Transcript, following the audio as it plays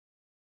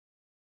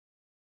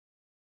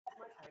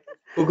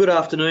Well, good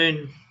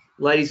afternoon,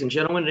 ladies and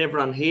gentlemen, and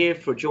everyone here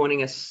for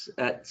joining us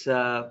at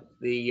the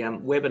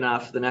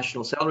webinar for the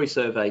National Salary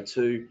Survey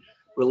to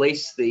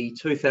release the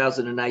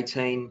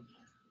 2018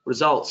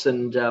 results.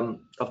 And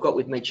I've got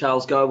with me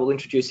Charles Goh. We'll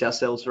introduce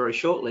ourselves very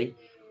shortly,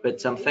 but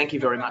thank you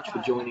very much for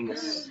joining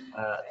us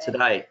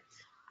today.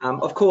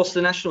 Of course,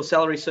 the National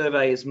Salary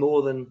Survey is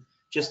more than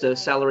just a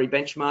salary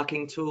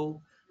benchmarking tool.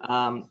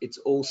 It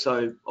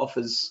also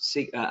offers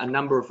a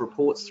number of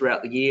reports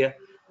throughout the year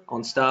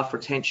on staff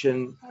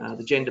retention,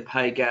 the gender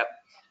pay gap,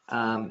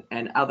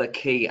 and other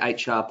key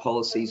HR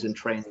policies and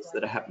trends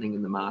that are happening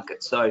in the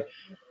market. So,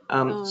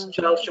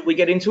 Charles, should we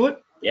get into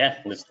it? Yeah,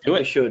 let's do it.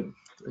 We should.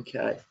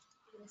 Okay.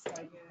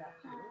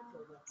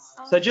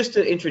 So just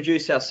to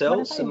introduce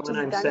ourselves, my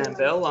name's Sam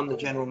Bell. I'm the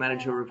General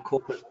Manager of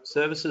Corporate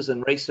Services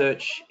and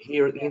Research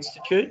here at the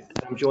Institute.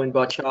 I'm joined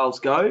by Charles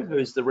Goh,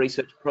 who's the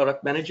Research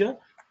Product Manager,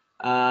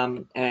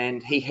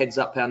 and he heads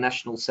up our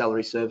National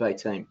Salary Survey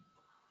team.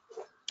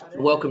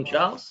 Welcome,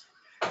 Charles.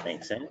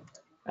 Thanks, Sam.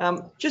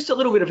 Just a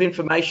little bit of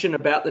information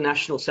about the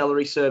National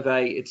Salary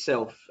Survey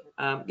itself.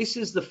 This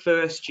is the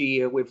first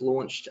year we've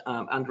launched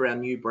under our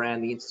new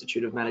brand, the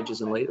Institute of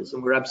Managers and Leaders,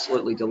 and we're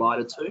absolutely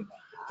delighted to.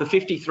 For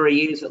 53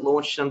 years, it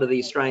launched under the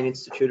Australian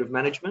Institute of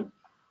Management,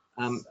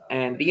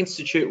 and the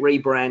Institute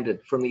rebranded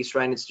from the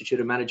Australian Institute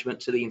of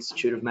Management to the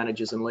Institute of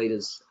Managers and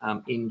Leaders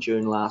in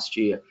June last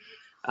year.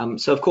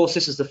 So, of course,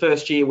 this is the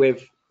first year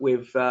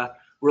we've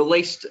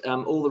released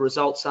all the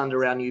results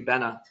under our new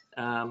banner,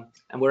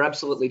 and we're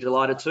absolutely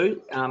delighted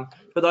to.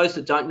 For those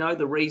that don't know,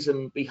 the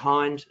reason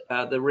behind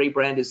the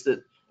rebrand is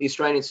that the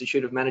Australian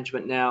Institute of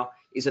Management now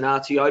is an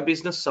RTO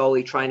business,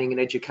 solely training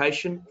and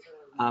education,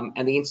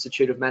 and the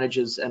Institute of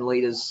Managers and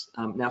Leaders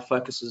now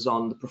focuses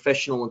on the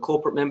professional and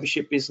corporate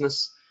membership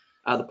business,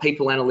 the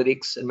people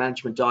analytics and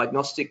management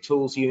diagnostic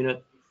tools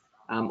unit.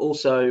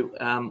 Also,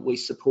 we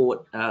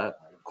support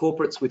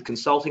corporates with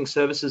consulting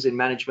services in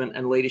management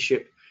and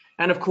leadership.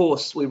 And of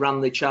course, we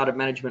run the Chartered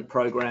Manager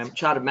program,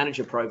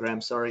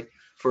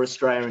 for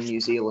Australia and New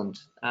Zealand.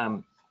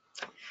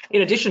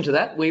 In addition to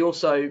that, we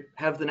also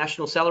have the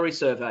National Salary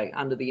Survey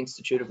under the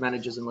Institute of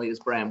Managers and Leaders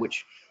brand,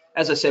 which,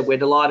 as I said, we're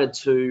delighted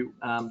to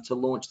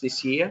launch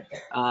this year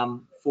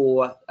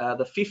for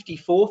the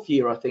 54th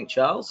year, I think,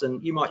 Charles.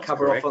 And you might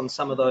cover off on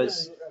some of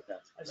those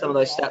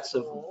stats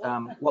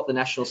of what the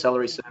National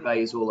Salary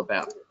Survey is all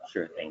about.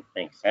 Sure thing.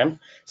 Thanks, Sam.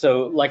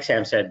 So, like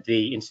Sam said,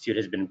 the Institute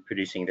has been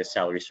producing this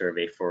salary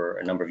survey for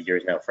a number of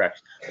years now,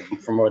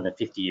 for more than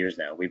 50 years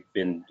now. We've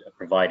been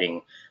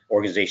providing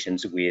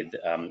organizations with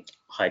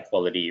high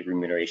quality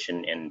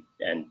remuneration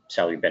and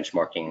salary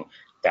benchmarking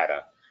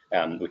data,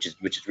 which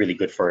is really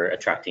good for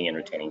attracting and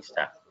retaining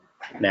staff.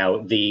 Now,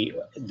 the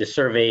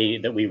survey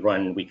that we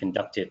run, we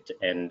conduct it,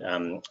 and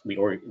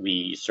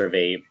we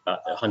survey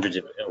hundreds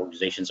of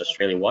organizations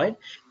Australia-wide,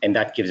 and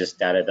that gives us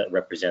data that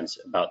represents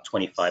about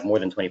more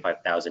than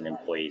 25,000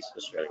 employees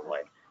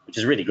Australia-wide, which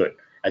is really good.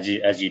 As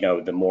you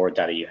know, the more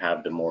data you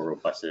have, the more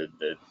robust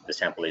the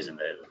sample is, and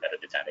the better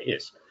the data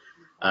is.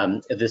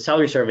 The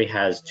salary survey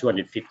has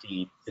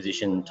 250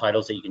 position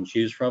titles that you can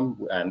choose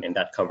from, and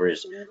that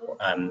covers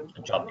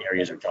job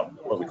areas or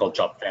what we call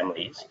job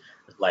families,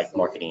 like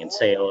marketing and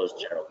sales,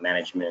 general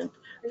management,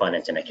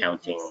 finance and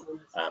accounting,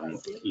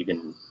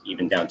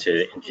 even down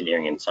to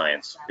engineering and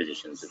science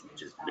positions,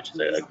 which is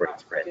a great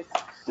spread.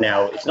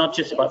 Now, it's not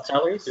just about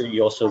salaries.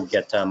 You also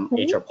get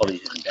HR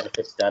policies and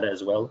benefits data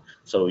as well,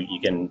 so you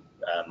can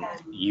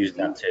use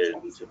that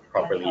to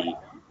properly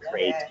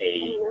create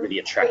a really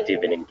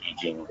attractive and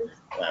engaging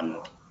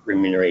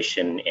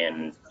remuneration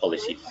and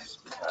policies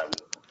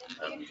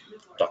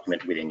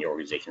document within your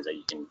organizations that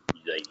you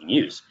can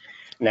use.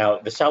 Now,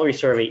 the salary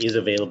survey is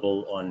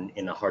available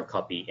in a hard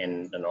copy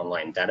and an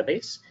online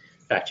database.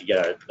 In fact, you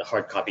get the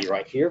hard copy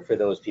right here for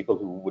those people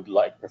who would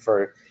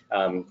prefer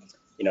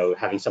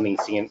having something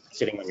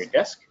sitting on your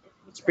desk.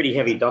 It's a pretty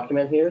heavy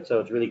document here, so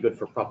it's really good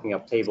for propping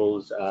up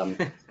tables,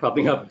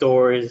 propping up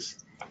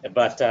doors.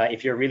 But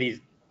if you're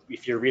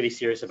really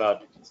serious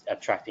about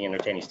attracting and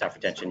retaining staff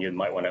retention, you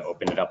might want to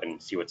open it up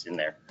and see what's in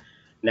there.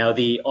 Now,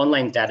 the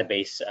online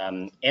database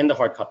and the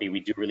hard copy, we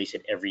do release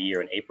it every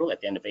year in April,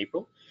 at the end of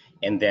April.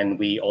 And then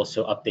we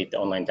also update the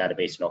online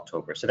database in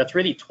October. So that's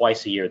really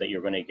twice a year that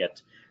you're going to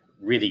get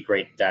really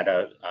great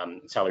data,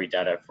 salary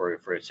data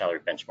for salary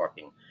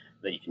benchmarking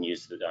that you can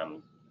use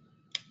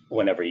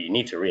whenever you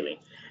need to, really.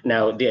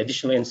 Now, the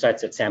additional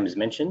insights that Sam has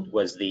mentioned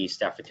was the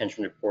staff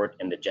retention report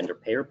and the gender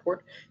pay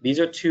report. These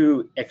are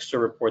two extra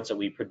reports that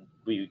we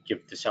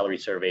give the salary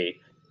survey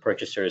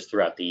purchasers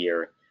throughout the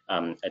year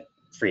at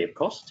free of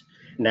cost.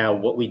 Now,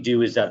 what we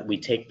do is that we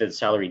take the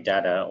salary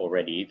data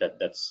already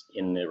that's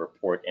in the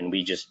report, and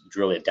we just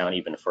drill it down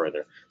even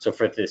further. So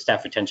for the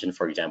staff retention,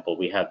 for example,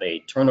 we have a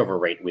turnover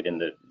rate within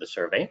the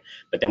survey,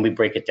 but then we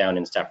break it down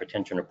in staff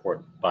retention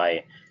report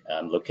by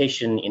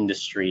location,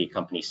 industry,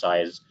 company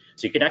size.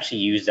 So you can actually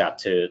use that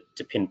to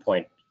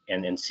pinpoint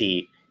and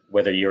see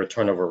whether your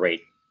turnover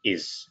rate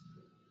is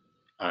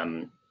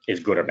is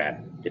good or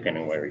bad,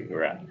 depending on where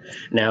you're at.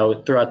 Now,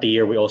 throughout the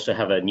year, we also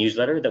have a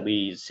newsletter that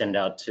we send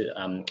out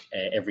to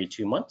every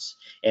 2 months,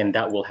 and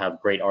that will have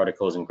great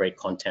articles and great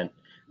content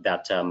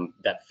that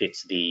that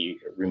fits the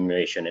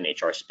remuneration and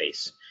HR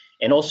space.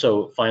 And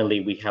also,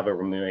 finally, we have a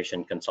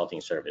remuneration consulting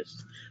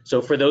service.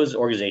 So for those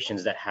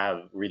organizations that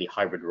have really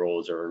hybrid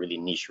roles or really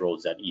niche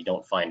roles that you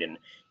don't find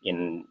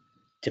in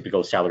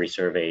typical salary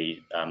survey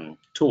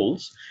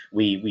tools,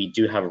 we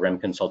do have a REM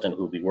consultant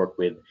who we work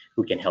with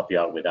who can help you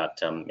out with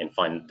that and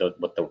find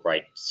what the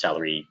right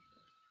salary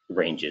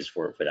range is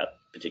for that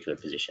particular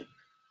position.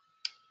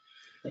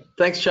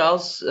 Thanks,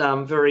 Charles.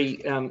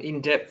 Very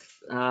in-depth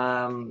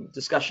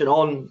discussion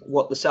on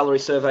what the salary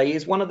survey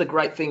is. One of the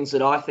great things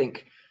that I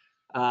think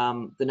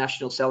the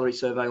National Salary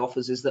Survey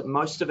offers is that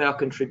most of our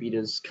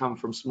contributors come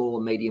from small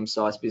and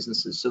medium-sized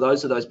businesses. So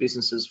those are those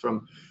businesses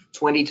from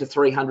 20 to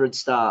 300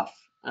 staff.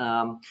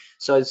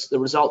 So the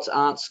results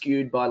aren't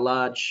skewed by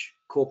large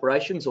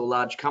corporations or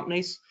large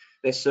companies.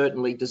 They're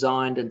certainly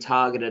designed and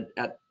targeted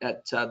at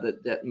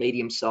that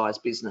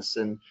medium-sized business.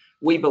 And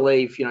we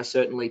believe,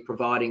 certainly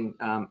providing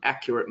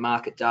accurate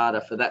market data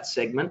for that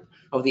segment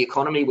of the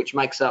economy, which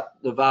makes up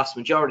the vast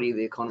majority of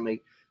the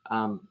economy,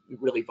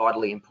 really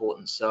vitally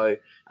important. So,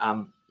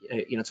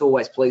 it's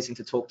always pleasing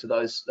to talk to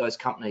those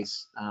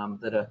companies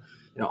that are,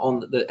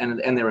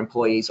 and their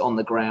employees on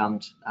the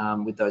ground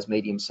with those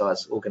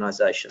medium-sized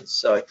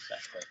organisations.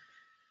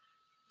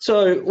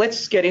 So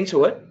let's get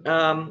into it.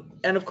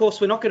 And of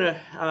course, we're not going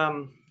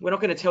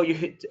to tell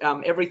you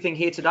everything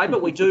here today,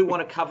 but we do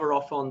want to cover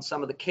off on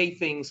some of the key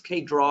things,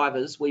 key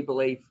drivers we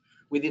believe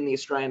within the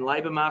Australian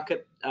labour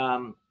market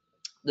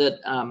that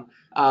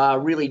are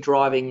really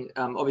driving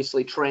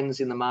obviously trends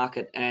in the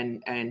market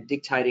and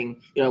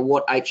dictating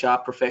what HR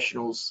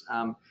professionals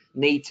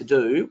need to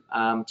do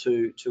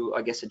to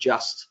I guess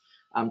adjust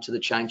to the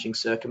changing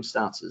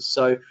circumstances.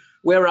 So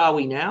where are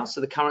we now? So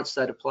the current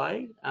state of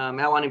play,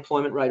 our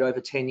unemployment rate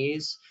over 10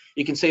 years,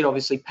 you can see it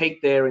obviously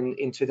peaked there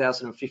in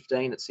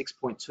 2015 at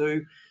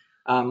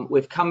 6.2.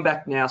 We've come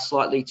back now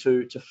slightly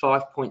to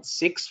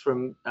 5.6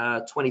 from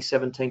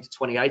 2017 to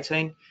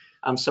 2018.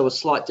 So a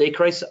slight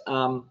decrease.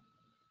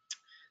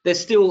 There's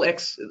still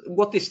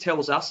what this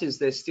tells us is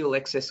there's still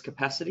excess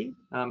capacity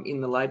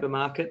in the labour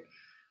market.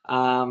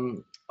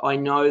 I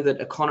know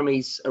that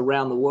economies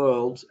around the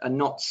world are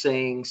not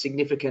seeing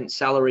significant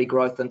salary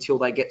growth until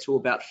they get to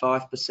about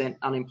 5%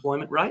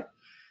 unemployment rate,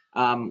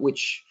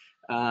 which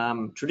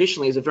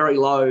traditionally is a very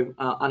low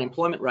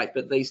unemployment rate,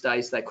 but these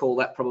days they call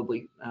that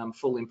probably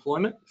full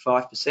employment,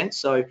 5%.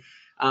 So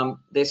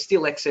there's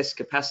still excess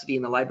capacity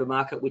in the labour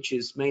market, which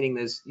is meaning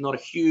there's not a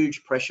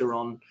huge pressure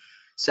on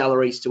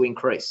salaries to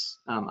increase,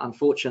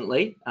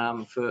 unfortunately,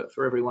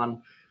 for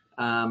everyone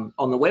on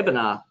the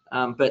webinar.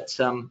 But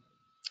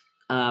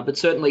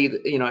certainly,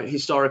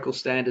 historical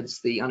standards,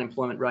 the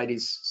unemployment rate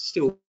is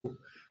still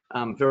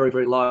very,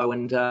 very low.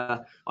 And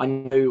I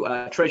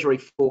know Treasury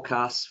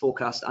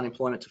forecast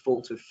unemployment to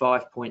fall to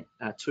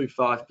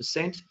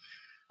 5.25%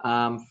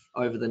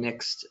 over the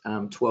next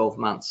 12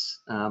 months.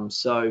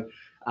 So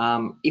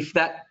if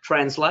that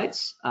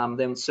translates,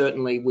 then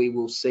certainly we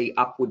will see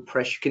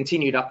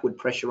continued upward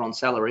pressure on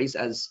salaries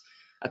as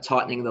a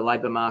tightening of the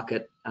labour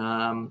market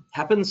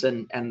happens,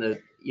 and the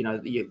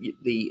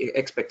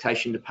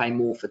expectation to pay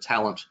more for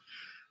talent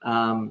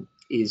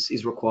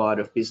is required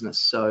of business.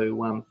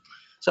 So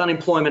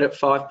unemployment at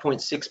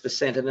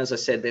 5.6%, and as I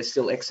said, there's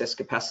still excess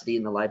capacity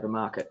in the labour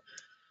market.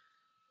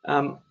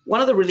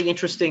 One of the really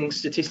interesting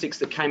statistics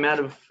that came out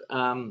of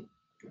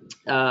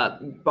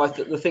both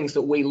the things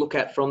that we look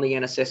at from the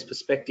NSS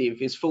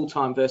perspective is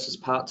full-time versus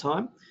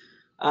part-time.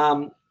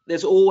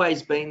 There's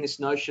always been this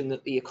notion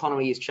that the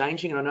economy is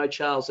changing, and I know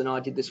Charles and I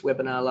did this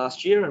webinar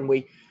last year, and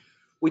we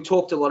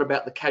talked a lot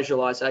about the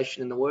casualisation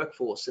in the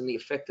workforce and the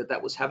effect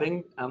that was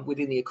having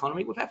within the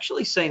economy. We've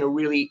actually seen a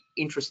really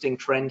interesting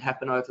trend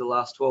happen over the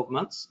last 12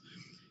 months,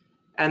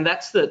 and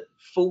that's that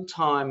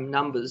full-time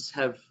numbers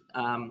have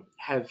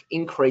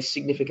increased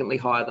significantly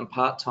higher than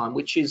part-time,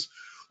 which is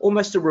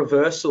almost a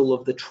reversal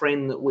of the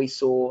trend that we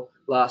saw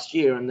last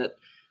year, and that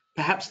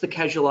perhaps the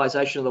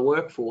casualisation of the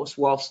workforce,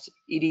 whilst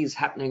it is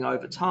happening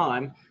over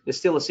time, there's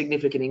still a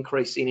significant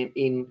increase in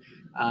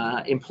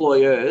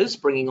employers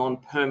bringing on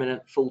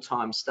permanent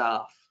full-time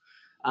staff.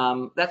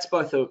 That's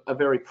both a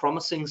very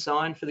promising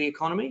sign for the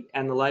economy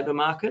and the labour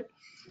market,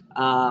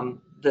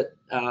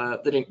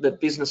 that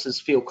businesses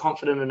feel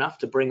confident enough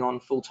to bring on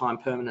full-time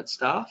permanent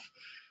staff.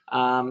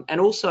 And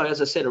also, as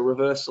I said, a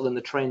reversal in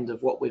the trend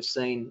of what we've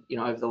seen,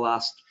 over the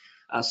last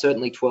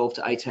certainly 12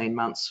 to 18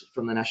 months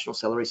from the National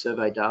Salary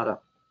Survey data.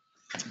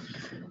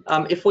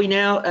 If we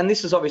now, and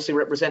this is obviously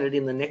represented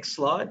in the next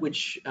slide,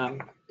 which there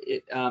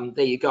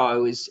you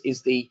go, is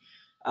the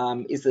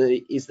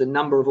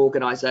number of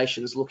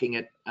organisations looking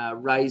at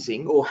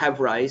raising or have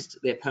raised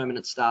their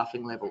permanent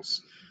staffing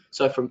levels.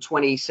 So from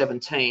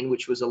 2017,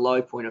 which was a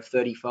low point of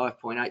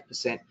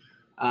 35.8%,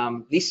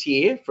 this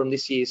year, from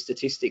this year's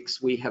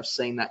statistics, we have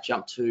seen that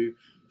jump to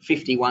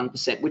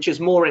 51%, which is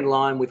more in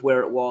line with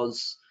where it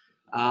was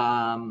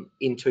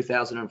in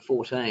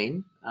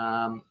 2014.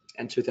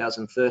 and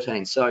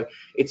 2013. So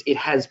it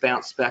has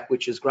bounced back,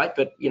 which is great.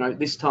 But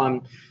this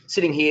time,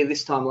 sitting here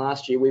this time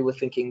last year, we were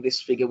thinking this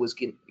figure was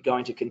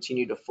going to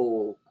continue to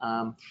fall.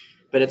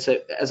 But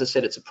as I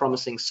said, it's a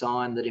promising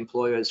sign that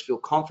employers feel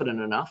confident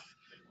enough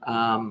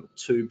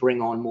to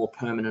bring on more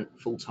permanent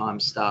full-time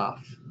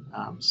staff.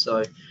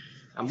 So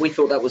we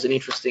thought that was an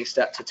interesting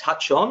stat to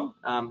touch on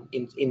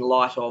in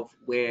light of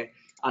where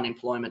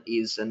unemployment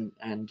is and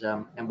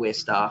where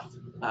staff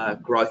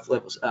growth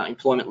levels,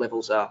 employment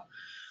levels are.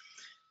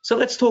 So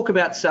let's talk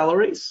about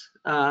salaries.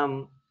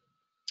 So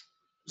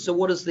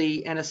what has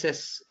the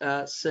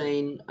NSS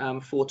seen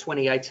for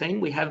 2018?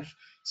 We have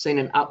seen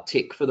an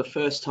uptick for the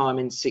first time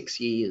in 6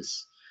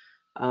 years.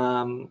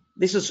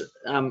 This is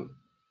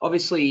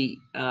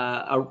obviously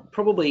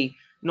probably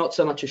not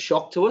so much a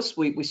shock to us.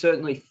 We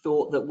certainly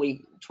thought that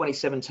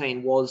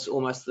 2017 was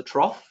almost the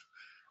trough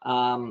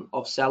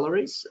of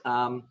salaries,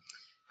 and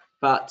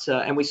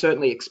we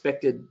certainly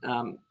expected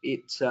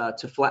it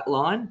to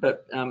flatline,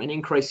 but an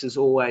increase is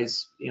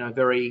always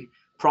very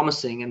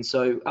promising, and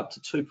so up to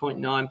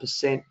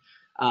 2.9%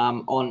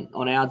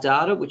 on our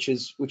data, which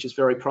is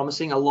very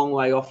promising, a long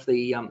way off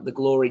the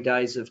glory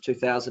days of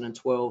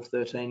 2012,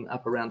 13,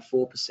 up around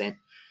 4%.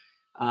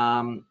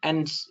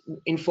 And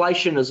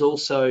inflation has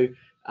also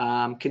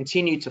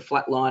continued to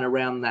flatline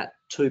around that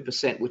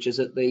 2%, which is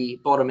at the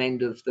bottom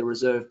end of the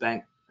Reserve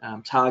Bank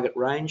target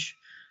range.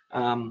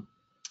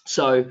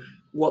 So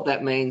what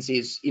that means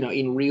is,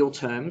 in real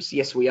terms,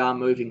 yes, we are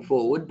moving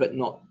forward, but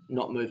not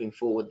moving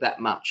forward that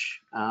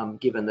much,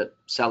 given that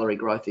salary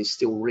growth is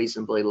still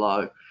reasonably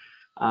low.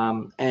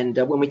 And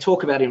when we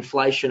talk about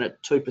inflation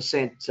at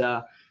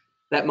 2%,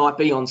 that might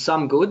be on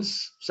some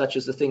goods, such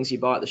as the things you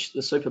buy at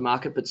the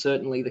supermarket, but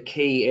certainly the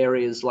key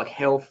areas like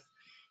health,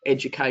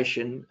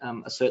 education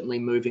are certainly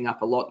moving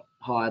up a lot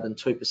higher than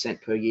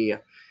 2% per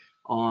year.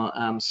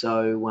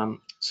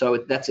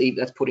 So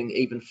that's putting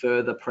even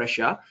further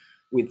pressure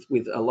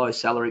with a low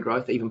salary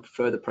growth, even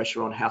further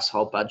pressure on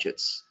household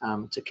budgets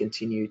to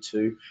continue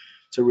to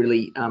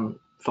really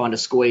find a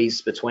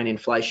squeeze between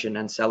inflation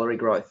and salary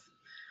growth.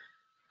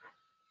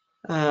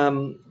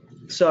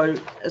 So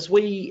as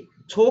we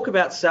talk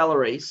about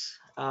salaries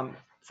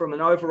from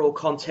an overall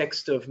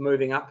context of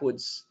moving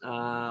upwards,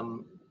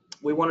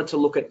 we wanted to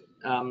look at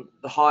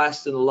the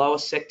highest and the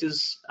lowest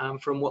sectors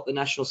from what the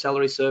National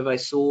Salary Survey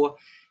saw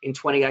in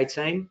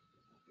 2018.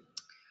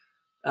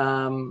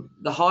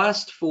 The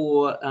highest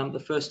for the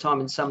first time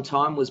in some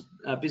time was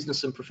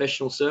business and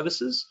professional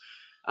services,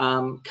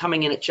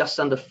 coming in at just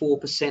under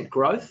 4%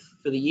 growth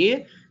for the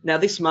year. Now,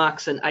 this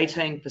marks an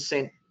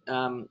 18%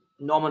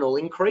 nominal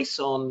increase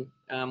on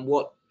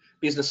what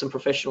business and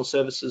professional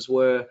services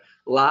were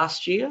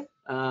last year,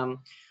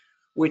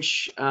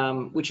 which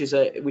is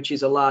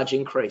a large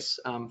increase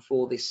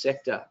for this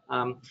sector.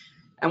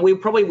 And we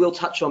probably will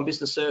touch on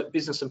business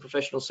and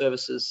professional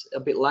services a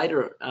bit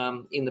later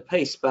in the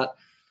piece, but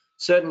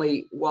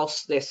certainly,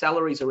 whilst their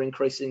salaries are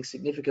increasing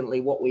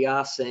significantly, what we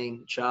are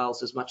seeing,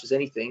 Charles, as much as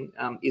anything,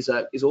 is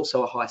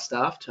also a high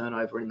staff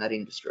turnover in that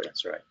industry.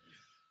 That's right.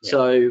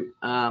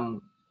 Yeah.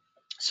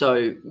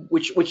 So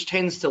which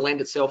tends to lend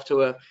itself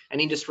to an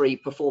industry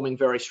performing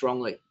very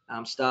strongly.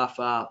 Staff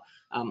are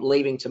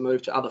leaving to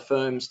move to other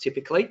firms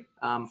typically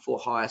for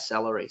higher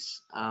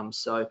salaries.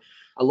 So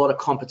a lot of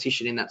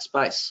competition in that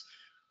space.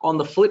 On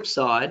the flip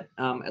side,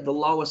 the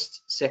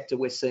lowest sector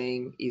we're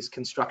seeing is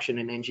construction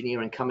and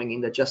engineering, coming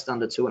in at just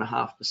under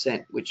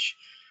 2.5%, which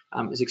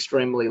is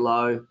extremely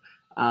low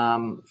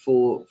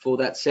for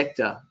that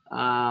sector.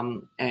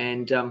 And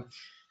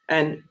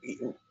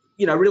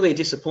really a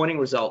disappointing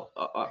result.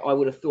 I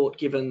would have thought,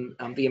 given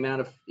the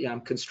amount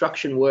of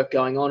construction work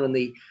going on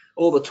and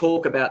all the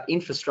talk about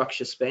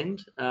infrastructure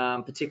spend,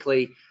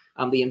 particularly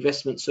the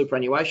investment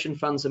superannuation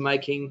funds are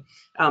making,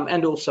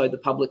 and also the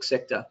public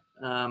sector.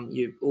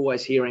 You're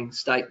always hearing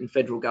state and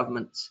federal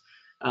governments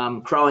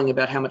crowing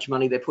about how much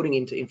money they're putting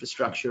into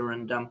infrastructure,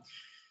 and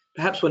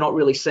perhaps we're not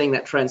really seeing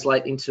that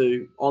translate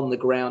into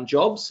on-the-ground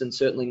jobs, and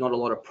certainly not a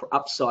lot of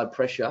upside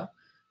pressure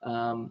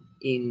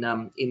in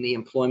the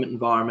employment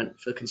environment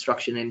for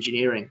construction and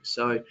engineering.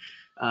 So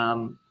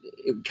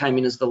it came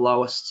in as the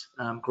lowest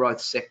growth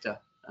sector,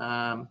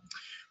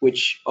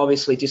 which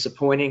obviously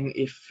disappointing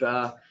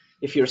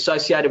if you're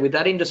associated with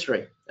that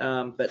industry.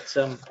 But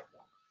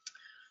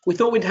we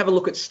thought we'd have a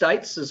look at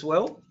states as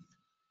well,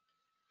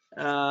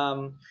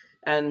 and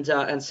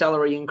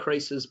salary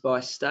increases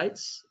by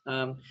states.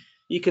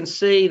 You can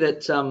see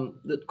that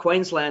that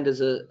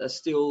Queenslanders are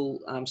still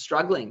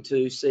struggling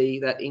to see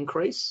that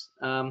increase.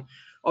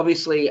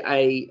 Obviously,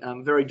 a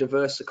very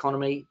diverse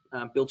economy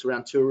built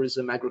around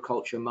tourism,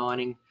 agriculture,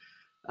 mining,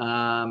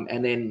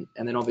 and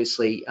then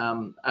obviously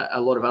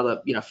a lot of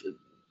other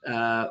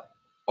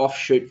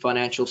offshoot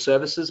financial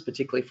services,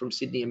 particularly from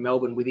Sydney and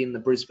Melbourne within the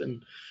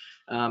Brisbane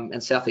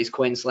and southeast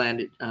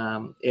Queensland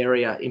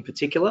area in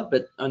particular,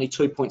 but only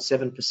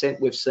 2.7%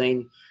 we've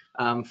seen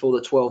for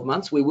the 12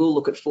 months. We will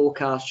look at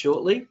forecast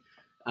shortly,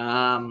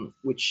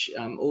 which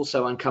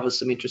also uncovers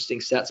some interesting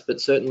stats,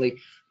 but certainly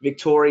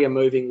Victoria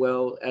moving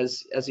well,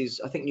 as is,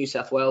 I think New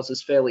South Wales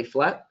is fairly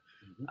flat.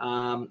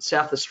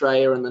 South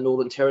Australia and the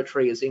Northern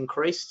Territory has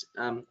increased,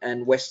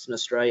 and Western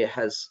Australia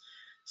has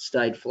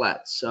stayed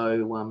flat.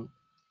 So,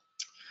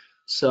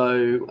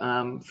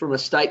 from a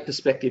state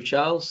perspective,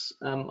 Charles,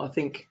 I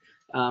think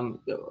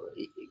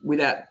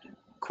without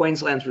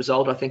Queensland's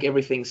result, I think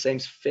everything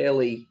seems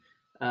fairly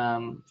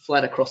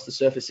flat across the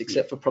surface,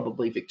 except for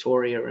probably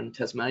Victoria and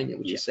Tasmania,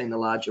 which has seen the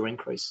larger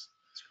increase.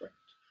 That's correct.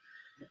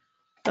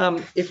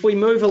 If we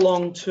move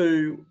along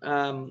to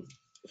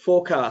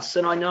forecasts,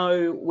 and I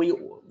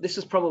know this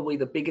is probably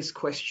the biggest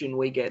question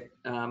we get,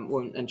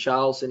 and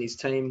Charles and his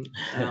team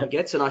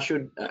gets, and I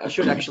should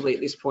actually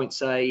at this point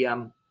say,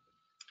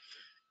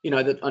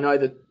 that I know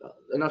that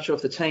I'm not sure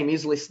if the team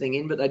is listening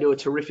in, but they do a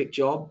terrific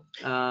job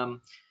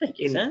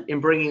in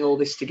bringing all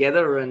this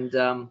together. And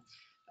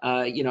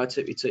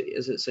it's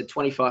as I said,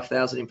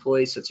 25,000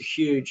 employees, so it's a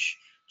huge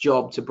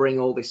job to bring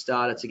all this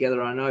data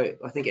together. I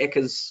think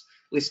Eka's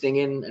listening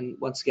in, and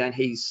once again,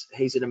 he's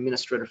an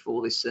administrator for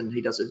all this, and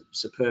he does a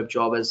superb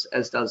job,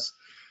 as does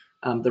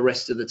the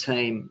rest of the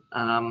team.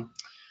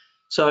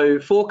 So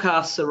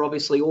forecasts are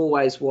obviously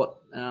always what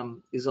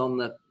is on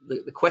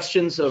the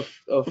questions of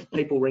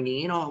people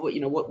ringing in.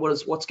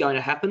 What's going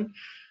to happen?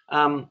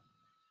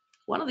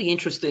 One of the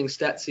interesting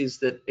stats is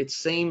that it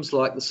seems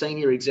like the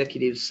senior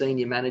executives,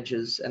 senior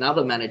managers, and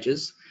other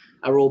managers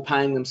are all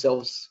paying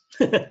themselves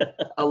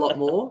a lot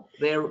more.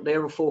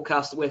 We're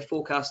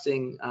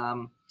forecasting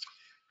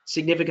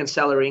significant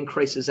salary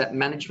increases at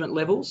management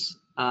levels,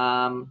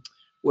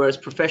 whereas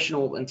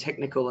professional and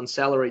technical and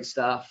salaried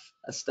staff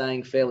are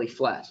staying fairly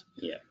flat.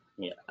 Yeah.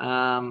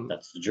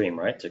 That's the dream,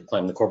 right? To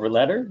climb the corporate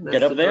ladder,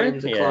 get up there.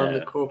 Climb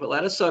the corporate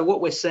ladder. So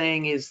what we're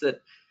seeing is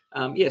that,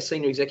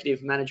 senior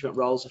executive management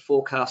roles are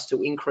forecast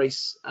to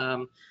increase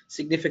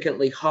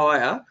significantly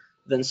higher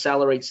than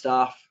salaried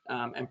staff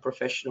and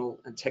professional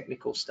and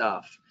technical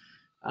staff,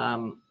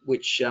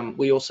 which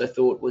we also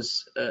thought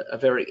was a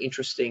very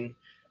interesting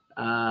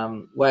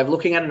way of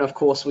looking at it. And of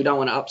course, we don't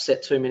want to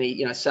upset too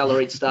many,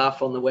 salaried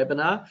staff on the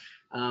webinar.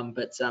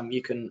 But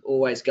you can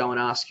always go and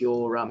ask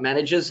your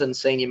managers and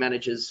senior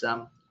managers,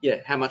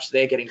 how much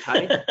they're getting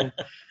paid,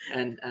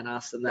 and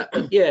ask them that.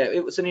 But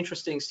it was an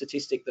interesting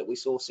statistic that we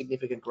saw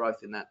significant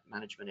growth in that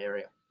management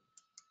area.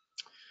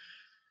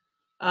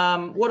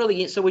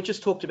 So we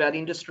just talked about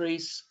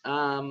industries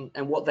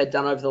and what they've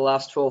done over the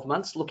last 12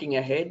 months. Looking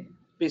ahead,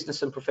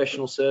 business and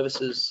professional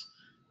services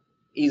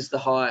is the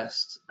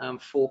highest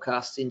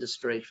forecast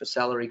industry for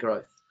salary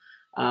growth.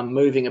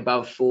 Moving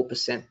above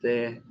 4%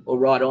 there, or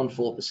right on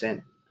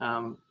 4%,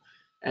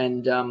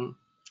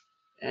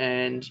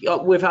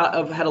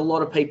 I've had a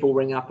lot of people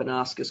ring up and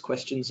ask us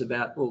questions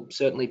about,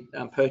 certainly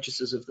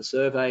purchasers of the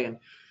survey, and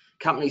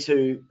companies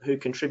who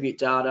contribute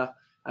data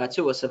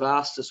to us have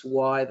asked us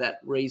why that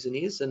reason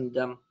is, and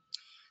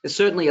there's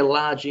certainly a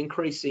large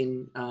increase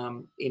in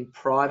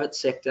private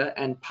sector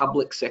and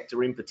public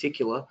sector in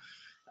particular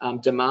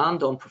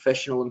demand on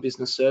professional and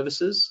business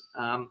services.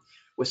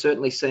 We're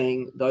certainly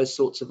seeing those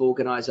sorts of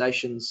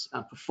organisations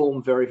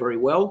perform very, very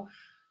well.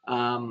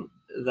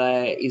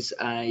 There is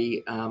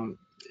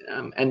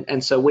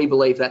and so we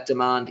believe that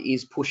demand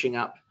is pushing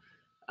up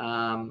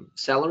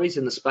salaries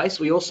in the space.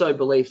 We also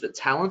believe that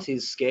talent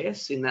is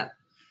scarce in that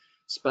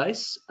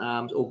space,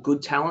 or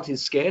good talent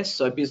is scarce.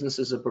 So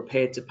businesses are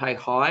prepared to pay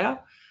higher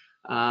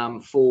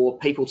for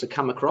people to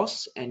come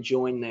across and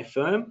join their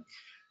firm,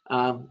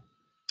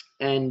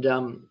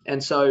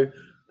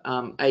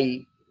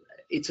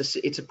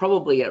 it's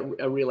probably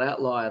a real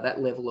outlier,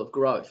 that level of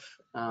growth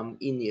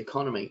in the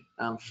economy,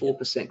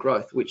 4%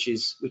 growth, which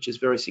is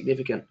very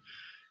significant.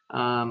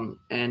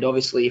 And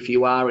obviously, if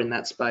you are in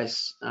that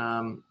space,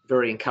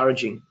 very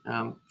encouraging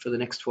for the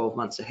next 12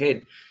 months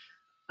ahead.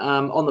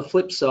 On the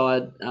flip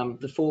side,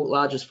 the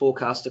largest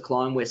forecast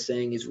decline we're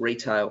seeing is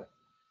retail,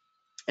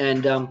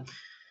 and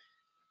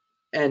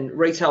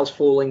retail's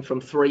falling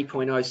from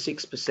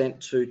 3.06%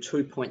 to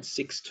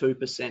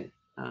 2.62%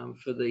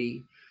 for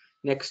the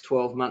next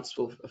 12 months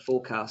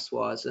forecast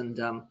wise, and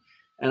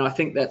I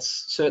think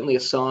that's certainly a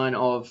sign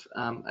of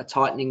a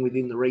tightening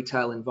within the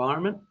retail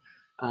environment.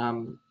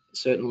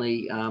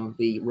 Certainly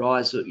the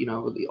rise of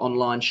the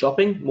online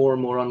shopping, more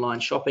and more online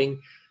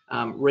shopping,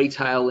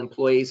 retail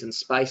employees and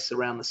space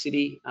around the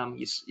city.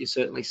 You're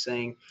certainly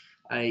seeing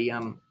a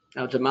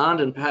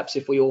demand, and perhaps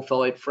if we all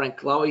followed Frank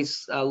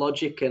Lowy's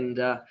logic and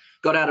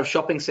got out of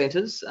shopping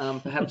centres,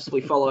 perhaps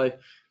we follow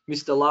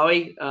Mr.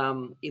 Lowy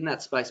in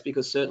that space,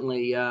 because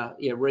certainly,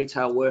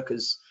 retail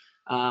workers,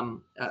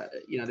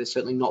 there's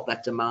certainly not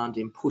that demand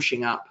in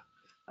pushing up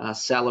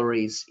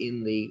salaries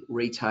in the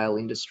retail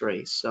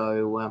industry.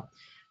 So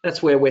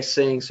that's where we're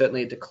seeing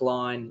certainly a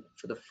decline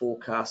for the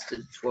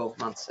forecasted 12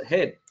 months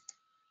ahead.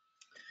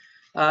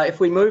 If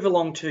we move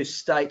along to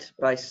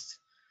state-based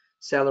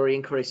salary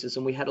increases,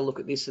 and we had a look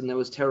at this, and there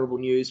was terrible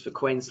news for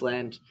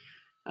Queensland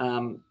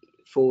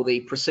for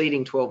the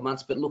preceding 12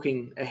 months, but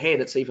looking ahead,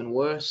 it's even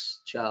worse,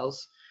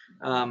 Charles.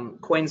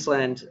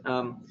 Queensland,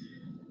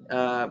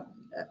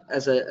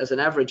 as an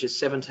average, is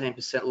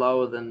 17%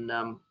 lower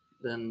than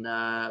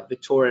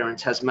Victoria and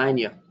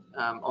Tasmania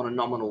on a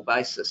nominal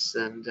basis,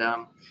 and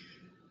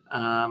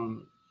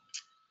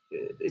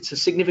it's a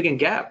significant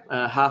gap,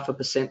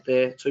 0.5%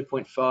 there,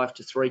 2.5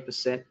 to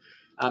 3%.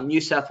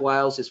 New South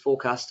Wales is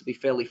forecast to be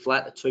fairly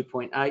flat at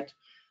 2.8.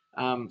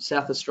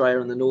 South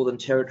Australia and the Northern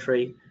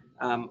Territory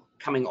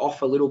coming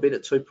off a little bit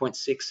at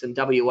 2.6, and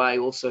WA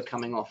also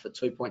coming off at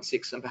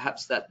 2.6, and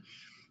perhaps that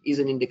is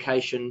an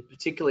indication,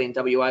 particularly in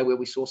WA, where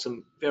we saw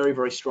some very,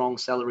 very strong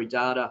salary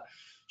data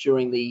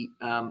during the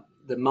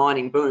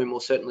mining boom, or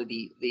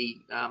certainly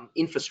the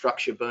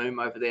infrastructure boom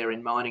over there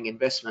in mining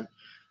investment,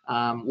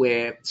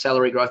 where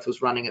salary growth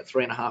was running at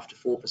 3.5 to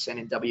 4%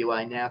 in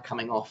WA, now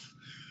coming off.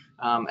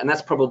 And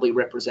that's probably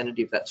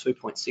representative, that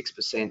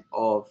 2.6%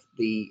 of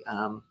the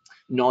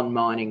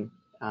non-mining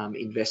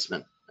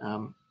investment.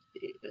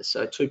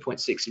 So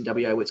 2.6 in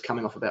WA, where it's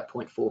coming off about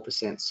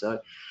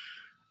 0.4%.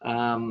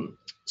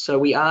 So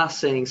we are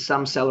seeing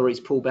some salaries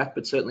pull back,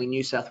 but certainly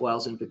New South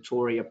Wales and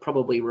Victoria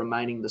probably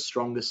remaining the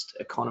strongest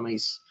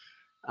economies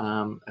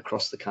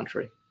across the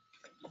country.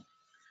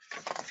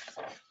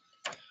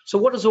 So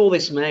what does all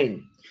this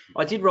mean?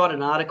 I did write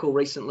an article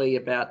recently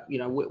about,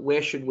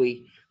 where should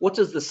we, what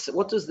does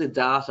the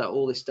data,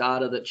 all this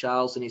data that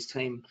Charles and his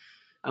team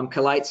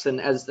collates,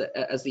 and as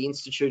the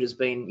Institute has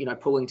been,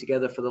 pulling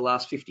together for the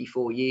last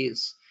 54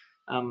 years,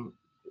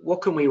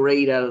 what can we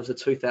read out of the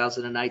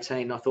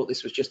 2018? I thought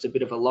this was just a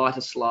bit of a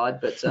lighter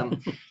slide, but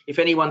if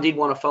anyone did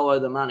want to follow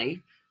the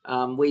money,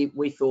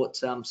 we thought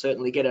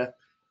certainly get a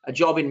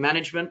job in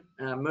management,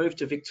 move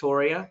to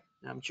Victoria,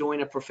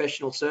 join a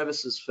professional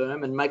services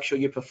firm, and make sure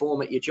you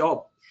perform at your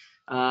job.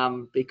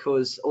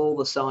 Because all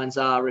the signs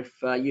are, if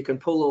you can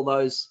pull all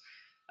those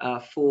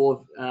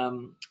four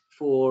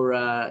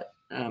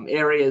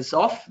areas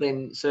off,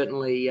 then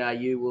certainly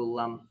you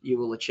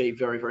will achieve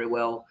very, very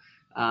well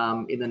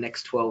in the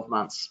next 12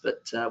 months.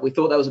 But we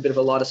thought that was a bit of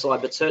a lighter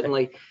side, but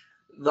certainly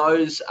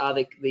those are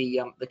the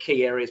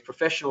key areas.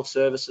 Professional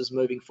services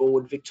moving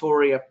forward.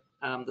 Victoria,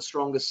 the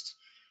strongest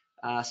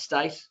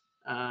state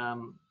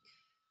from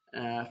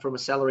a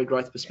salary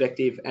growth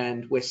perspective,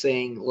 and we're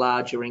seeing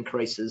larger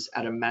increases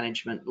at a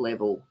management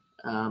level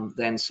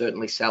than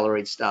certainly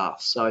salaried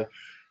staff. So,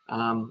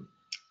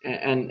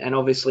 and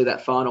obviously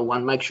that final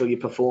one, make sure you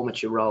perform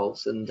at your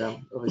roles, and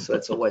obviously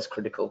that's always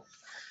critical.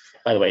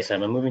 By the way,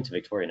 Sam, I'm moving to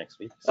Victoria next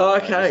week. So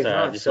okay.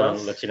 Just want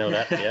to let you know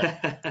that.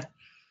 Yeah.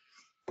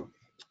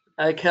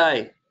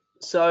 Okay.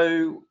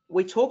 So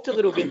we talked a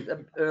little bit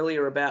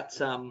earlier about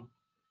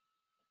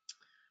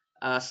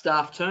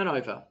staff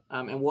turnover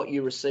and what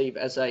you receive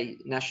as a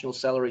National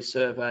Salary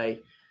Survey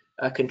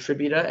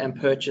contributor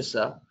and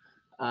purchaser,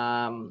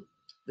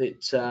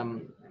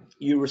 that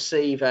you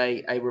receive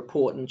a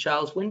report. And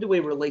Charles, when do we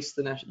release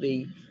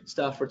the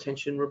staff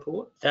retention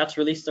report? That's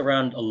released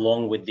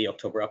along with the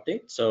October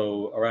update.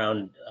 So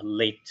around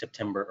late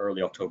September,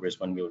 early October is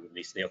when we'll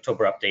release the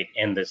October update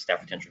and the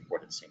staff retention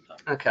report at the same time.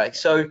 Okay,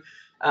 so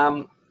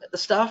the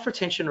staff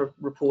retention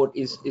report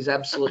is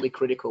absolutely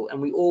critical, and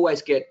we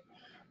always get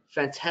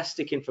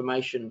fantastic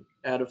information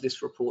out of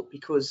this report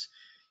because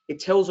it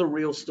tells a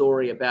real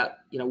story about,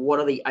 what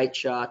are the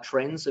HR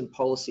trends and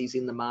policies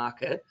in the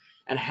market,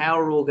 and how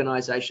are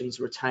organisations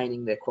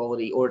retaining their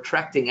quality, or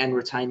attracting and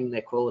retaining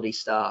their quality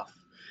staff.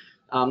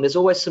 There's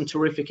always some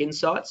terrific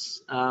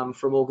insights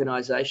from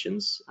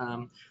organisations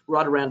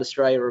right around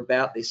Australia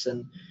about this,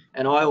 and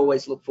I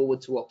always look forward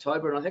to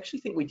October. And I actually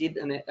think we did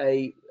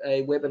a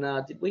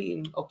webinar, did we,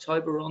 in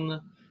October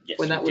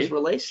when that was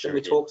released? Sure, and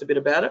we talked a bit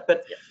about it,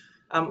 but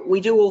we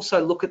do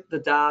also look at the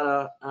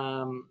data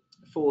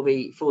for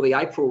the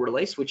April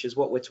release, which is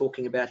what we're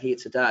talking about here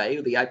today,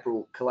 the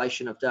April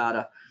collation of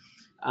data.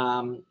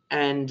 And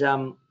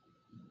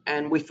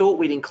we thought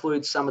we'd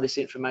include some of this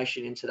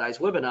information in today's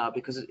webinar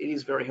because it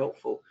is very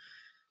helpful.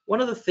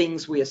 One of the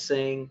things we are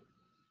seeing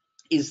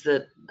is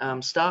that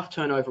staff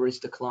turnover is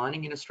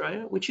declining in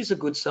Australia, which is a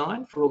good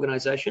sign for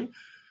organisation,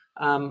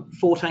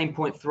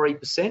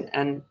 14.3%.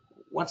 And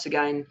once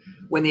again,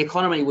 when the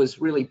economy was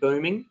really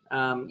booming,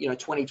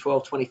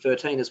 2012,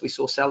 2013, as we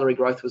saw, salary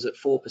growth was at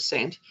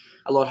 4%,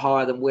 a lot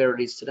higher than where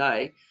it is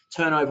today.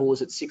 Turnover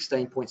was at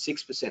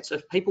 16.6%. So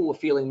if people were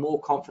feeling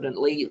more confident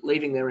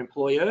leaving their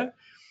employer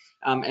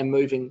and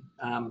moving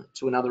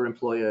to another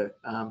employer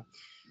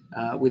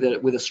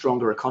with a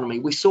stronger economy,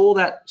 we saw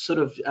that sort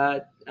of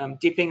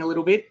dipping a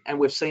little bit, and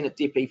we've seen it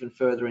dip even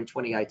further in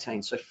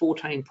 2018. So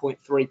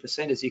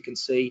 14.3%, as you can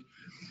see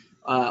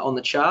on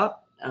the chart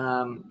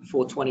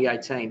for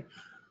 2018.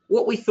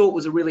 What we thought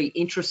was a really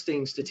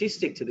interesting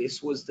statistic to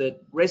this was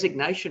that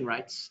resignation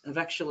rates have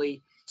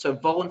actually, so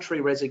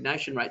voluntary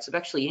resignation rates have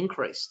actually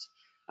increased,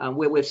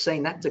 where we've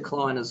seen that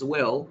decline as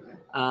well,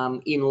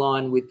 in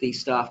line with the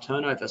staff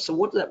turnover. So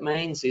what that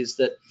means is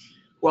that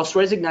whilst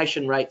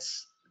resignation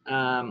rates,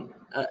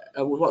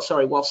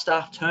 while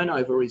staff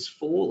turnover is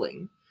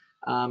falling,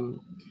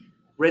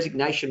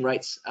 resignation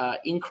rates are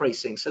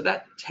increasing. So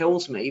that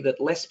tells me that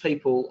less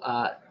people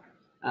are,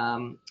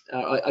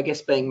 I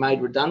guess, being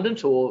made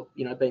redundant or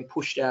being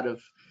pushed out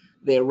of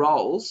their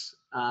roles,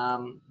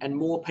 and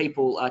more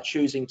people are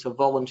choosing to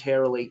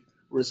voluntarily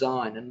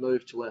resign and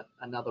move to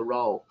another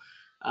role.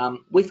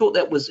 We thought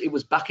that it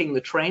was bucking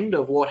the trend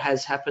of what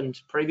has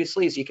happened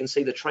previously. As you can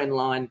see, the trend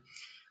line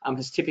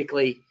has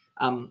typically,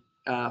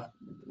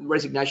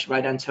 resignation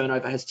rate and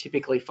turnover has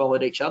typically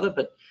followed each other,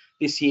 but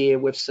this year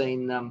we've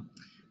seen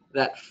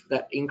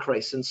that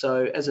increase. And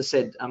so, as I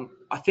said,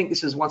 I think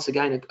this is once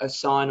again a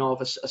sign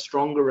of a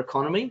stronger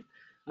economy.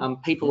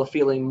 People are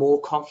feeling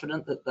more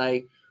confident that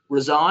they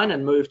resign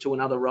and move to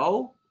another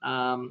role,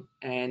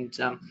 and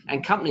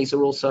companies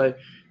are also,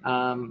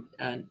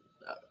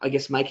 I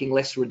guess, making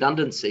less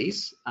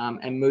redundancies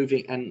and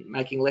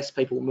making less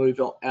people move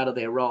out of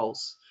their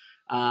roles.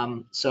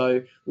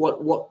 So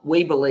what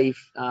we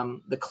believe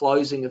the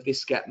closing of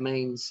this gap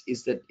means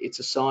is that it's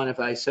a sign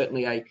of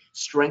certainly a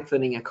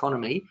strengthening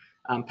economy.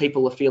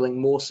 People are feeling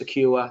more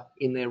secure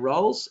in their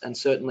roles, and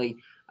certainly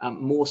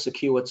more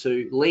secure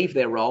to leave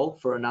their role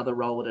for another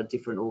role at a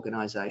different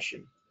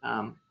organisation.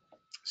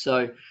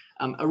 So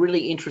a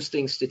really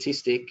interesting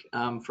statistic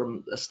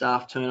from a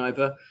staff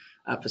turnover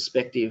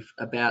perspective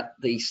about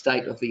the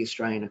state of the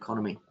Australian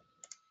economy.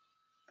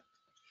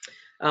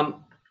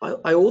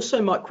 I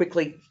also might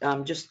quickly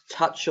just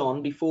touch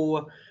on,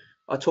 before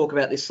I talk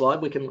about this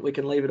slide, we can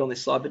leave it on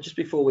this slide, but just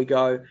before we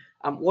go,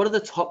 what are the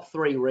top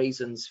 3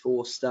 reasons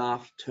for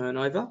staff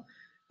turnover?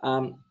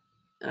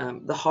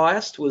 The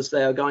highest was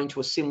they are going to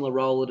a similar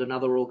role at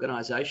another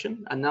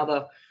organisation.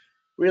 Another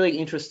really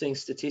interesting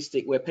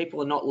statistic where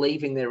people are not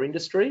leaving their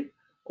industry,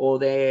 or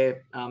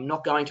they're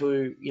not going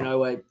to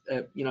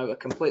a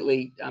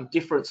completely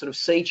different sort of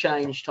sea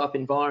change type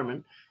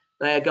environment.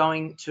 They are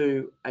going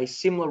to a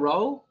similar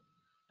role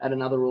at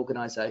another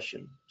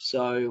organisation.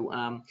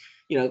 So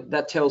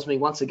that tells me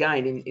once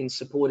again in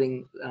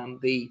supporting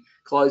the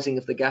closing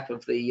of the gap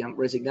of the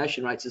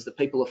resignation rates is that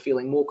people are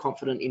feeling more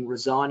confident in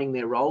resigning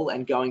their role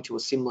and going to a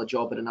similar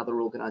job at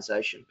another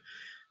organisation.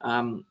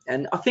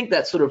 And I think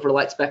that sort of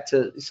relates back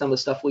to some of the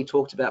stuff we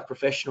talked about,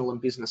 professional and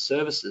business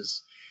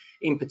services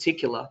in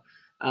particular,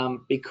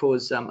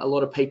 because a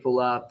lot of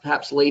people are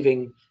perhaps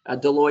leaving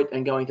Deloitte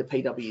and going to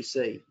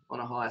PwC on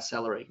a higher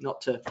salary.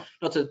 Not to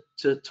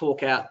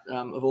talk out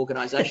of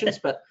organisations,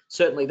 but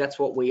certainly that's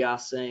what we are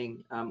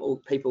seeing. All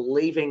people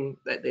leaving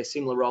their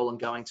similar role and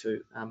going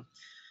to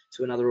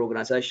another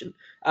organisation.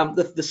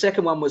 The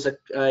second one was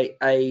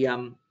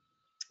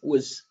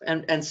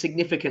and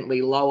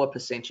significantly lower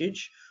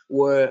percentage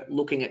were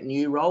looking at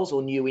new roles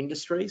or new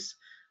industries.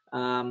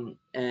 And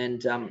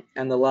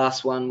the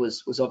last one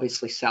was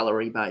obviously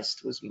salary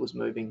based, was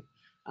moving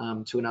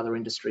to another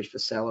industry for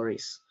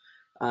salaries.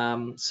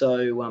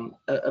 So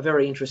a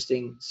very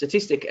interesting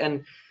statistic,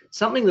 and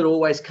something that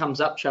always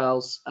comes up,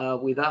 Charles,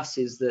 with us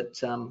is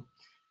that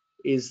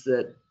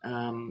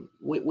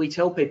we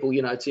tell people,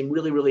 it's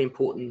really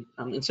important,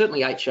 and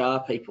certainly HR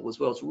people as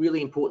well, it's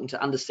really important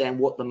to understand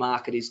what the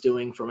market is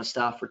doing from a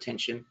staff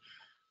retention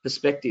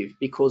perspective,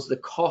 because the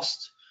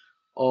cost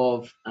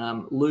of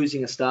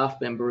losing a staff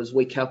member, as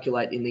we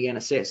calculate in the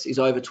NSS, is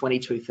over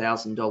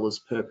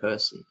 $22,000 per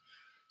person.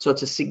 So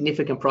it's a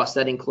significant price.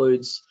 That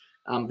includes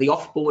the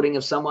offboarding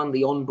of someone,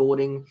 the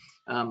onboarding,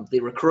 the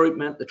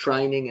recruitment, the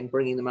training, and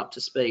bringing them up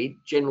to speed.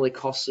 Generally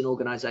costs an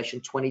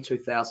organisation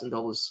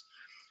 $22,000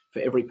 for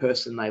every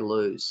person they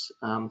lose.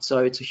 So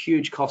it's a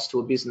huge cost to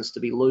a business to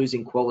be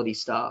losing quality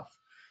staff.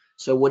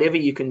 So whatever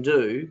you can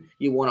do,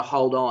 you want to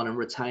hold on and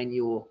retain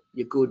your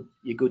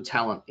good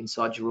talent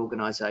inside your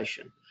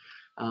organisation,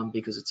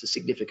 because it's a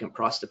significant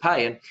price to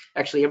pay. And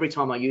actually, every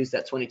time I use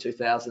that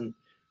 22,000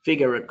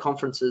 figure at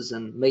conferences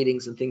and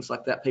meetings and things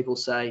like that, people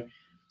say,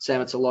 Sam,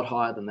 it's a lot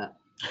higher than that.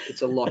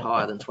 It's a lot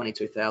higher than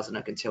 22,000,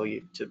 I can tell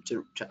you,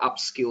 to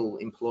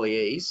upskill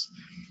employees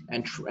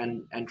and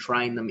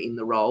train them in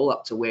the role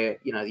up to where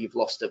you've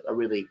lost a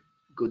really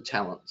good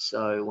talent.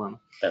 So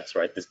that's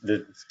right.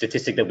 The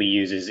statistic that we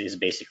use is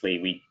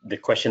basically the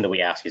question that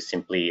we ask is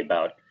simply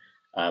about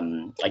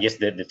I guess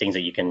the things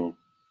that you can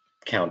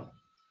count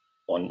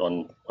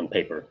on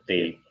paper.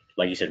 They,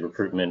 like you said,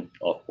 recruitment,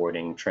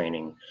 offboarding,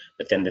 training,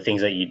 but then the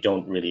things that you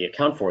don't really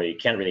account for, you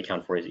can't really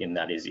account for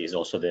is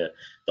also the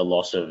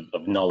loss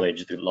of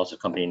knowledge, the loss of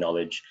company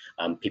knowledge,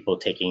 people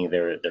taking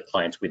their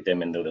clients with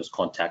them, and those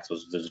contacts,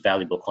 those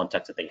valuable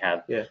contacts that they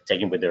have,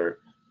 taking with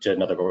to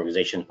another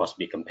organization,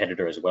 possibly a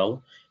competitor as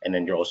well, and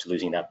then you're also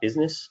losing that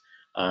business.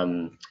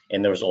 And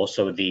there's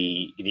also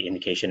the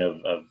indication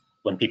of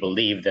when people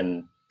leave,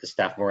 then the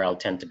staff morale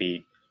tend to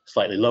be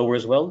slightly lower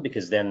as well,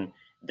 because then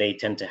they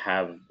tend to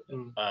have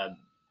I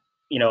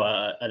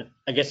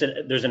guess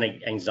there's an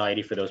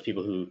anxiety for those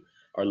people who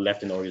are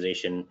left in the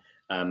organization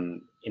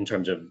in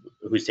terms of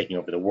who's taking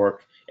over the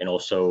work, and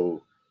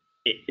also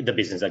the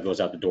business that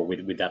goes out the door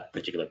with that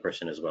particular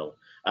person as well.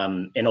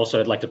 And also,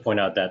 I'd like to point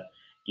out that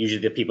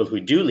usually the people who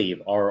do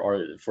leave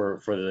are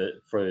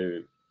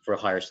for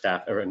higher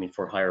staff, or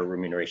for higher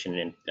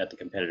remuneration at the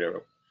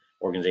competitor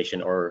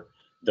organization, or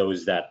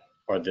those that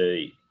are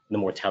the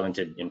more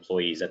talented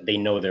employees, that they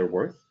know their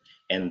worth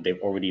and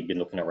they've already been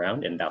looking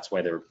around, and that's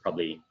why they're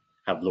probably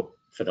have looked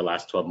for the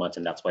last 12 months,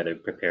 and that's why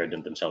they've prepared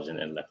themselves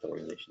and left the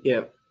organization.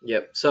 Yeah.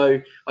 So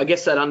I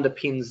guess that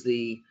underpins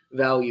the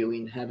value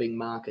in having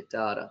market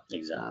data,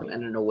 exactly,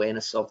 and an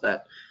awareness of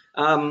that.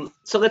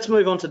 So let's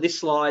move on to this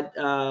slide.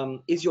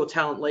 Is your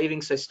talent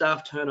leaving? So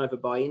staff turnover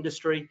by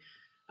industry.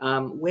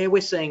 Where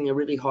we're seeing a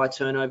really high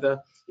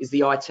turnover is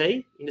the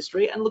IT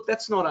industry. And look,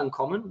 that's not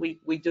uncommon.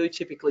 We do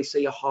typically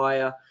see a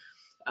higher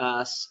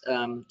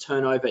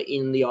turnover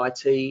in the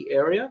IT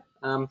area.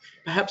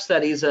 Perhaps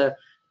that is a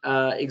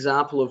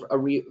example of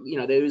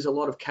there is a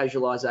lot of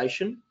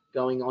casualisation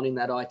going on in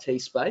that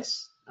IT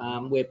space,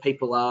 where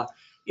people are,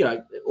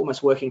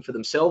 almost working for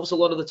themselves a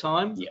lot of the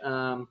time,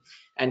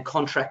 and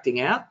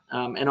contracting out.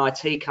 And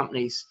IT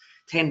companies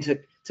tend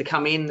to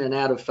come in and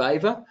out of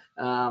favour.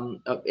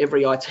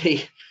 Every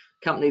IT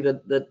company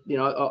that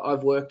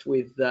I've worked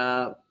with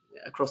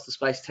across the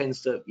space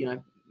tends to,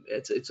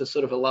 it's a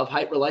sort of a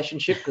love-hate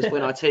relationship, because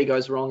when IT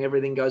goes wrong,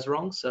 everything goes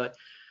wrong. So,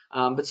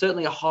 but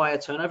certainly a higher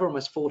turnover,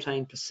 almost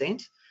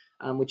 14%,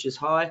 which is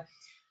high.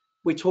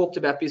 We talked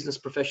about business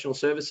professional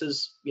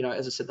services.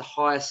 As I said, the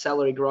highest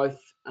salary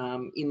growth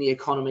in the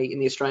economy, in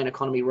the Australian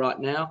economy right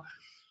now,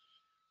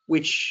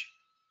 which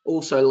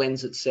also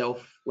lends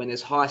itself, when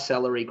there's high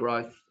salary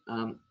growth,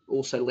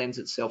 also lends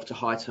itself to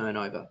high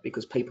turnover,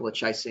 because people are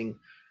chasing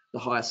the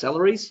higher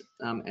salaries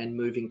and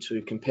moving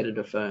to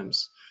competitor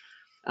firms.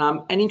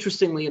 And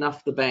interestingly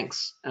enough, the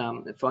banks,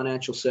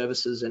 financial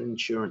services and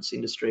insurance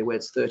industry, where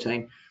it's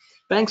 13.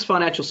 Banks,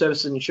 financial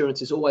services and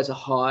insurance is always a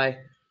high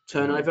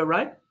turnover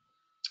rate.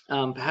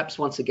 Perhaps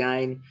once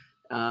again,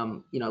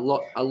 a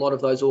lot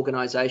of those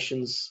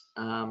organisations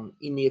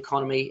in the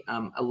economy,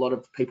 a lot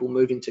of people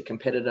moving to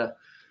competitor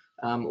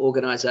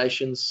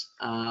organisations,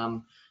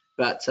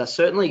 but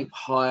certainly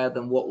higher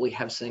than what we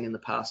have seen in the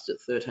past at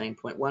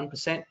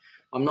 13.1%.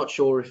 I'm not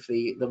sure if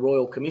the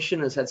Royal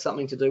Commission has had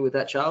something to do with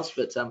that, Charles,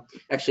 but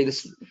actually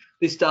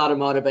this data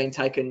might have been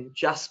taken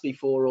just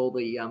before all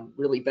the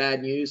really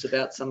bad news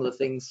about some of the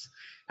things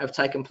have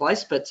taken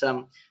place, but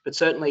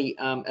certainly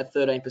at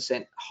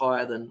 13%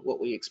 higher than what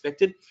we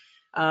expected.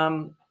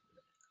 The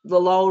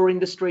lower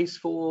industries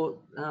for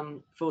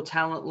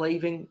talent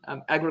leaving,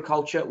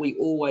 agriculture, we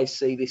always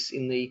see this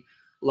in the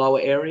lower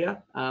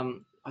area.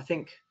 I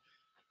think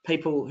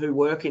people who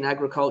work in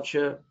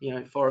agriculture,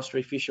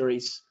 forestry,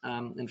 fisheries,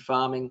 and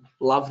farming,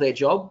 love their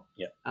job.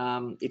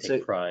 It's a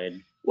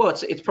pride. Well,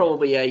 it's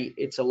probably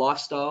a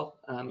lifestyle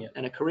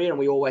and a career, and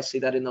we always see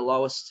that in the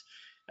lowest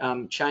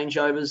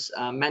changeovers.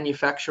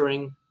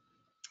 Manufacturing,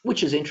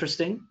 which is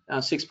interesting,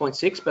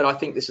 6.6, but I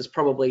think this is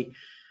probably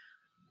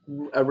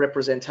a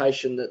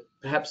representation that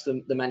perhaps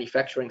the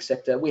manufacturing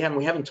sector, we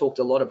haven't talked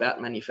a lot about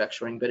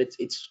manufacturing, but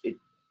it's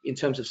in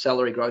terms of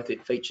salary growth,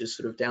 it features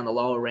sort of down the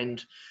lower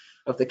end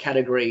of the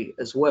category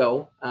as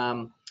well,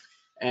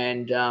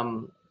 and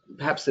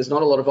perhaps there's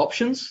not a lot of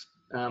options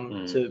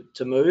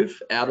to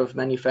move out of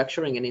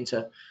manufacturing and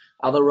into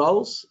other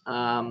roles,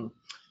 and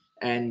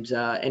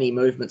any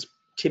movements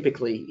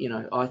typically,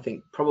 I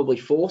think probably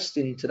forced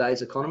in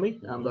today's economy.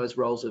 Those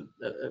roles are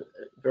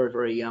very,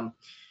 very,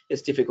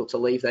 it's difficult to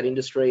leave that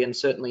industry, and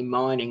certainly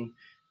mining,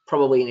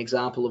 probably an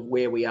example of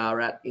where we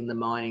are at in the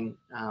mining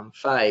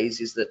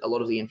phase, is that a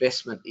lot of the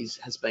investment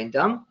has been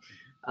done.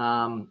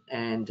 And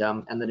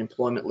that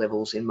employment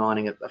levels in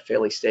mining are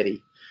fairly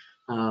steady.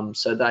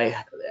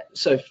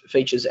 So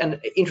features,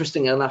 and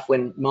interesting enough,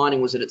 when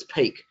mining was at its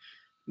peak,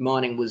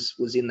 mining was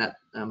in that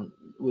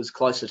was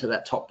closer to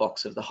that top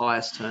box of the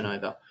highest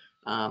turnover.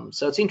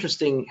 So it's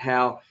interesting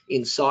how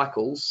in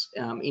cycles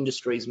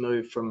industries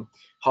move from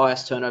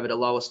highest turnover to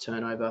lowest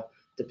turnover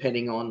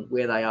depending on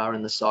where they are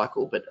in the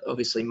cycle. But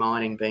obviously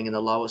mining being in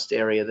the lowest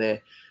area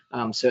there,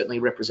 certainly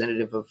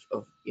representative of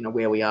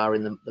where we are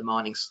in the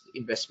mining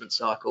investment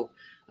cycle.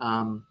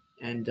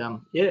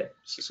 Yeah,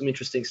 so some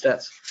interesting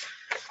stats.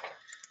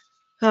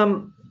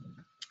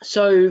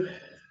 So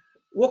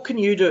what can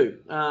you do?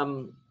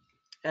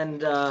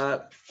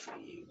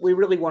 We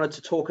really wanted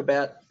to talk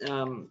about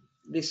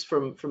this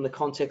from the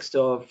context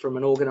of, from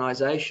an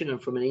organisation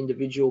and from an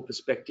individual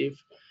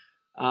perspective.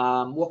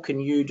 What can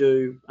you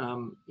do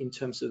in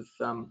terms of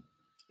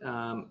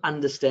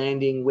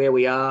understanding where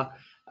we are,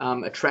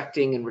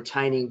 attracting and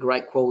retaining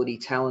great quality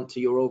talent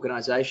to your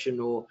organisation,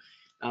 or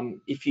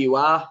if you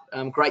are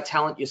great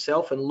talent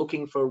yourself and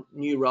looking for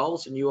new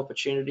roles and new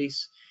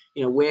opportunities,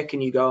 where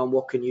can you go and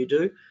what can you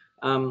do?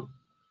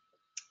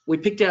 We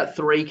picked out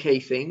 3 key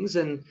things,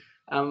 and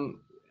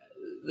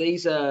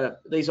these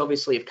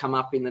obviously have come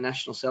up in the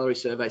National Salary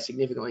Survey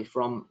significantly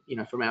from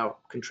our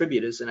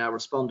contributors and our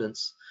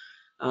respondents.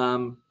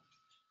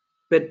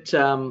 But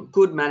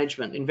good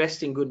management,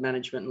 invest in good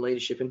management and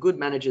leadership, and good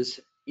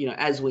managers,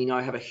 as we know,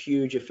 have a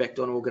huge effect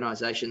on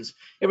organisations.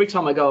 Every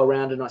time I go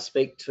around and I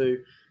speak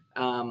to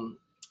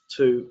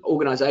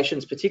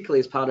organisations, particularly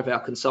as part of our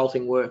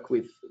consulting work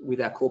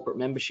with our corporate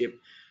membership,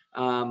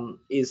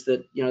 is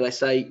that they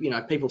say,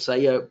 people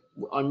say, I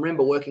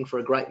remember working for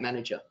a great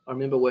manager, I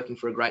remember working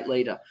for a great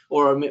leader,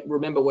 or I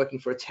remember working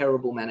for a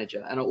terrible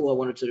manager, and all I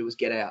wanted to do was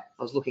get out.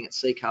 I was looking at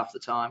Seek half the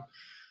time,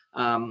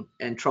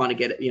 and trying to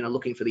get it,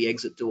 looking for the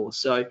exit door.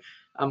 So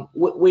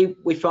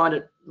we find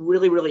it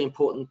really, really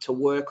important to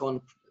work on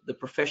the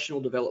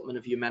professional development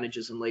of your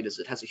managers and leaders.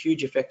 It has a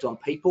huge effect on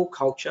people,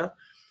 culture,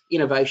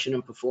 innovation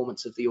and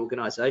performance of the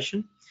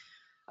organisation.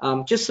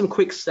 Just some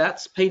quick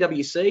stats.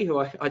 PwC, who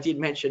I did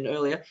mention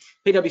earlier,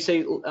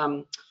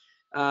 PwC,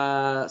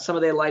 some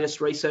of their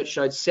latest research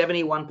showed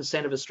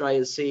 71% of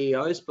Australia's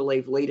CEOs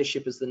believe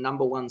leadership is the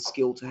 #1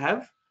 skill to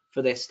have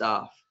for their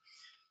staff.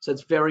 So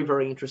it's very,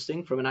 very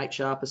interesting from an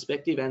HR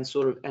perspective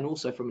and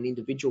also from an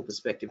individual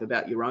perspective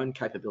about your own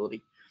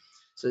capability.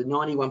 So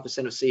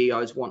 91% of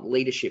CEOs want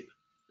leadership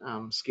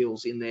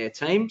skills in their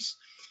teams.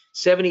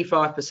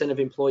 75% of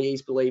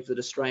employees believe that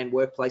Australian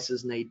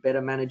workplaces need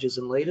better managers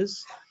and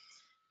leaders.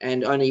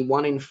 And only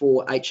 1 in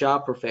 4 HR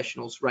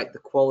professionals rate the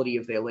quality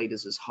of their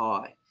leaders as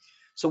high.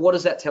 So what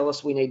does that tell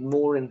us? We need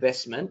more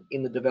investment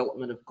in the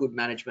development of good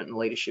management and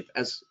leadership,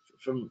 as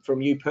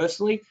from you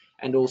personally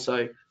and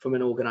also from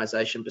an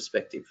organisation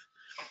perspective.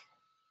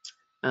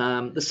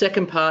 The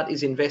second part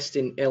is invest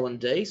in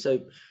L&D.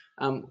 So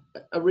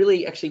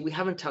actually we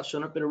haven't touched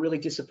on it, but a really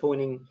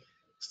disappointing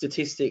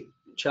statistic,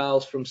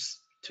 Charles, from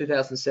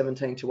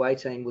 2017 to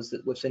 18 was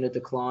that we've seen a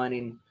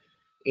decline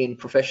in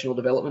professional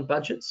development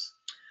budgets.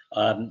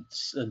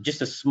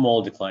 Just a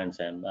small decline,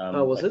 Sam.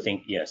 Was it? I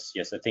think yes.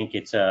 I think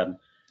it's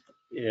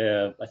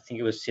I think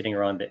it was sitting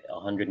around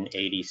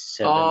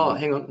 187. Oh,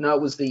 hang on. No,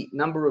 it was the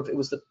number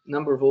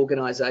of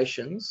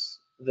organisations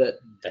that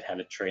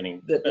had a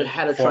training that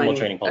had a formal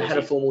training policy. Had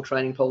a formal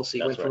training policy.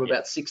 That's went from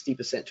about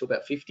 60% to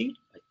about 50.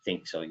 I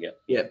think so. Yeah.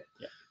 Yeah.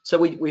 So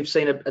we've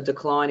seen a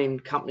decline in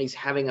companies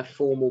having a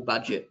formal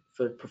budget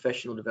for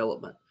professional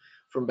development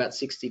from about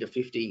 60 to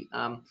 50.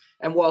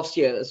 And whilst,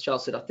 as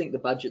Charles said, I think the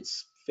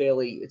budget's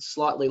it's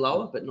slightly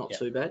lower, but not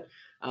too bad.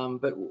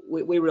 But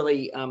we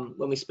really,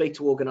 when we speak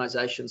to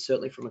organisations,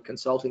 certainly from a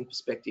consulting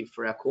perspective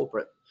for our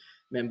corporate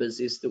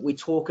members, is that we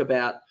talk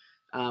about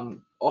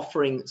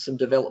offering some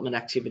development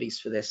activities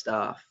for their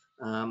staff.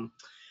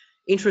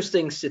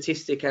 Interesting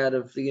statistic out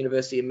of the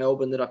University of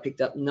Melbourne that I picked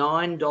up: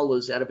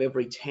 $9 out of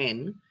every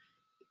 10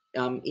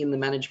 in the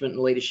management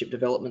and leadership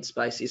development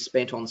space is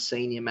spent on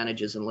senior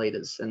managers and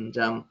leaders. And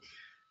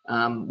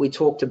we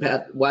talked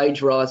about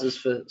wage rises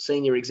for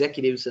senior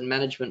executives and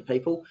management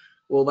people.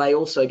 Well, they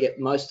also get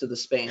most of the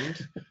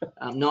spend,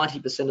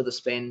 90% of the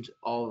spend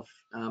of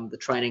the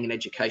training and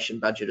education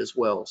budget as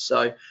well.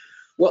 So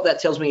what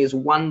that tells me is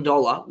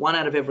 $1, 1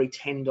 out of every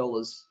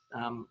 $10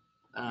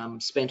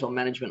 spent on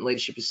management and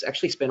leadership is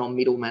actually spent on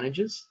middle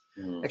managers,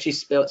 actually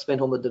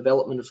spent on the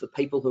development of the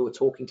people who are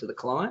talking to the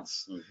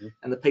clients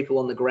and the people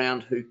on the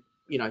ground who,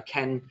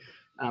 can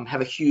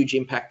have a huge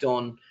impact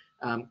on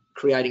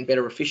creating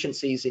better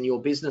efficiencies in your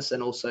business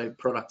and also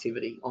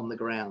productivity on the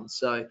ground.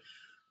 So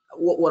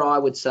what I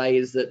would say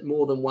is that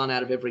more than 1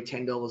 out of every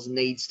 $10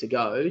 needs to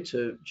go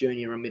to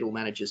junior and middle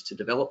managers to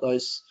develop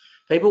those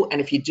people.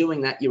 And if you're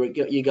doing that,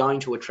 you're going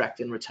to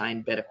attract and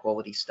retain better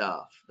quality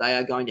staff. They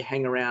are going to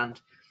hang around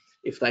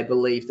if they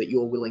believe that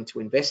you're willing to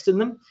invest in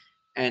them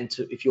and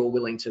if you're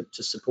willing to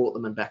support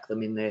them and back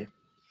them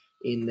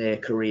in their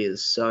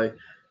careers. So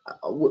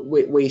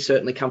we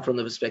certainly come from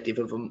the perspective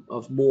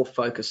of more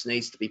focus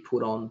needs to be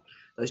put on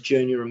those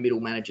junior and middle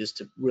managers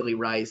to really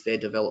raise their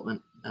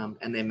development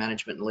and their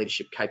management and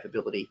leadership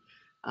capability,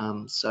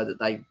 so that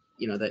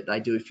they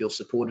do feel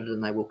supported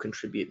and they will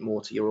contribute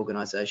more to your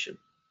organisation.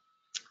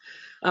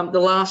 The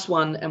last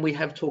one, and we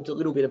have talked a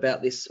little bit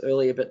about this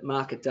earlier, but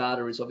market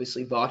data is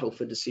obviously vital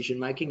for decision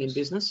making in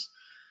business.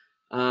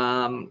 We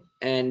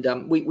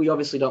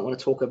obviously don't want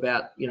to talk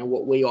about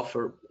what we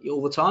offer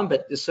all the time,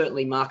 but there's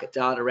certainly market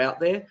data out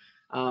there,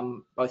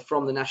 both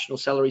from the National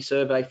Salary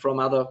Survey, from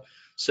other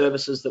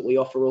services that we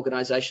offer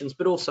organisations,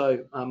 but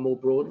also more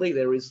broadly,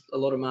 there is a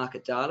lot of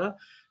market data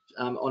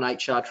on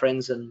HR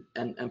trends and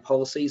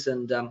policies,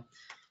 and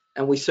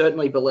we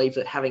certainly believe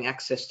that having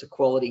access to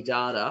quality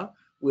data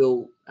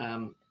will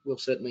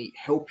certainly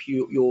help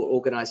your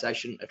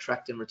organisation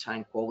attract and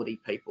retain quality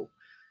people.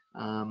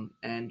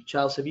 And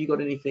Charles, have you got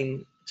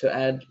anything to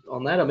add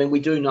on that? I mean, we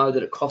do know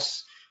that it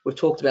costs. We've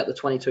talked about the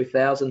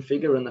 22,000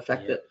 figure and the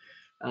fact that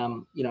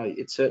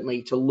it's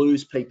certainly to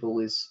lose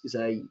people is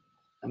a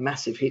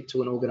massive hit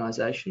to an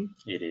organisation.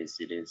 It is.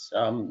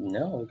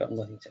 No, I've got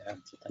nothing to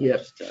add to that. Yeah.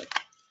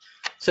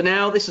 So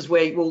now this is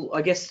where,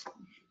 I guess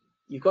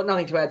you've got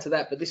nothing to add to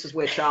that, but this is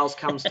where Charles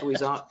comes to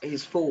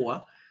his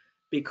fore,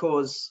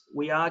 because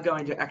we are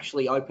going to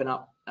actually open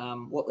up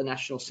what the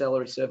National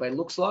Salary Survey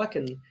looks like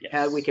and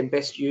how we can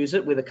best use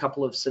it with a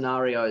couple of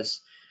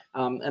scenarios.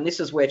 And this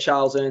is where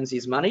Charles earns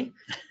his money,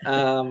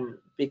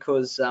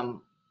 because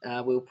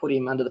we'll put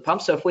him under the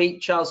pump. So if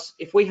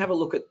we have a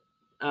look at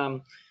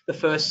the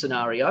first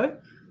scenario,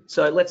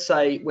 so let's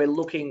say we're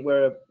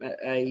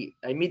a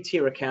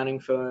mid-tier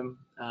accounting firm.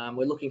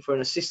 We're looking for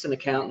an assistant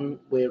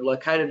accountant. We're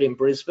located in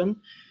Brisbane,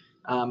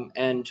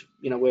 and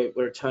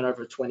we're a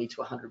turnover of $20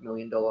 to $100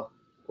 million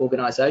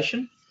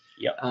organisation.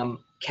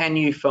 Can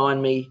you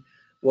find me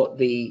what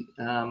the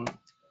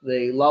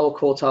lower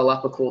quartile,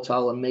 upper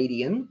quartile, and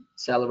median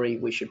salary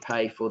we should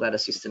pay for that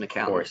assistant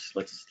accountant? Of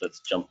course, let's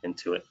jump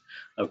into it.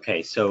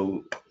 Okay,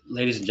 so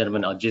ladies and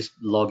gentlemen, I'll just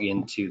log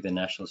into the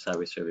National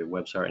Salary Survey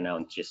website right now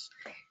and just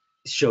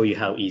show you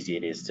how easy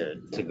it is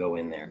to go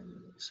in there.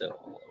 So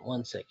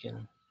 1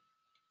 second.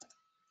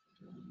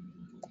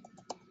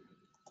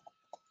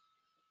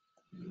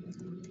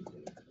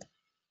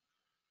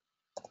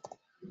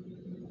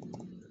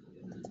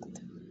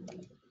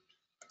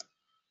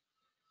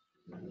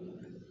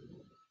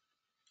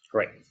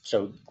 Great.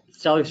 So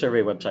salary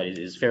survey website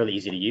is fairly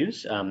easy to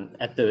use.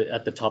 At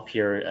the top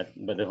here, at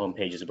the home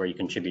page is where you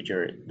contribute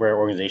where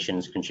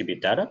organizations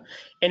contribute data.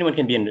 Anyone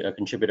can be a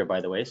contributor, by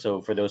the way. So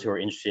for those who are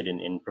interested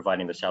in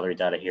providing the salary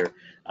data here,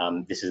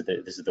 this is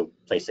the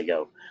place to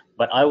go.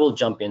 But I will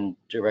jump in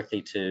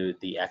directly to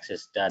the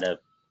access data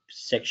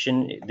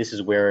section. This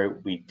is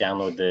where we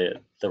download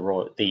the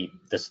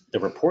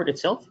report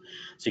itself.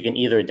 So you can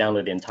either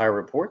download the entire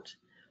report.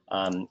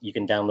 You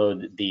can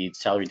download the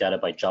salary data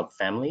by job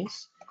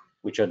families,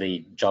 which are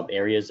the job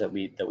areas that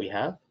we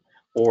have,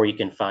 or you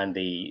can find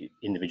the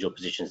individual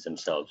positions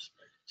themselves.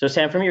 So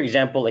Sam, from your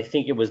example, I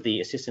think it was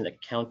the assistant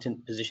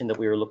accountant position that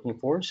we were looking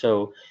for.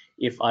 So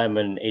if I'm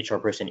an HR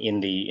person in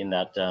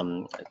that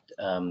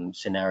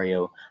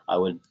scenario, I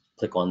would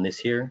click on this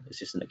here,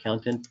 assistant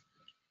accountant.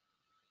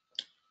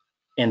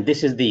 And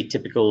this is the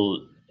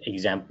typical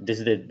example. This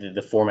is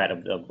the format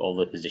of all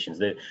the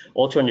positions.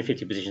 All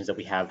 250 positions that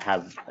we have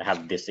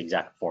this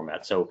exact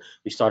format. So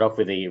we start off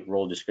with a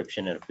role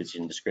description and a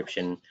position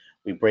description.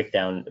 We break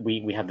down.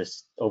 We have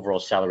this overall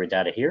salary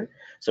data here.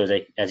 So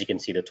as you can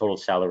see, the total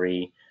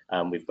salary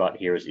we've got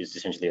here is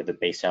essentially the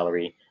base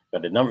salary. We've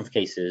got the number of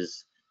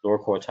cases, lower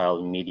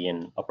quartile,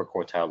 median, upper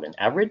quartile, and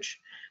average.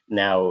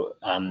 Now,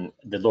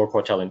 the lower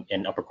quartile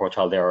and upper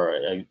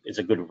quartile is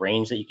a good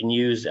range that you can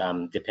use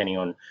depending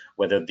on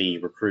whether the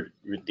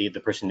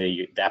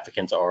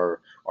applicants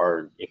are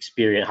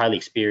highly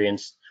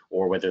experienced,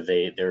 or whether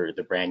they're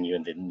brand new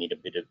and they need a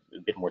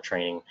bit more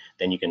training.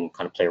 Then you can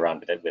kind of play around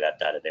with that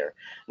data there.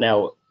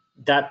 Now,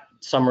 that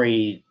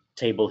summary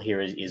table here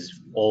is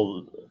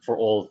for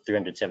all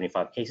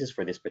 375 cases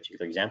for this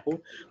particular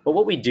example. But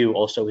what we do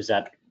also is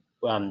that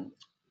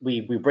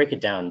we break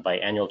it down by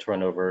annual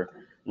turnover,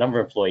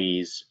 number of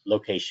employees,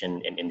 location,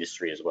 and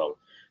industry as well.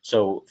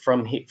 So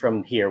from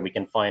here, we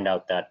can find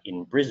out that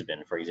in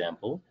Brisbane, for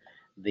example,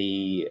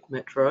 the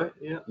Metro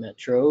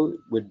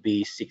would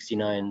be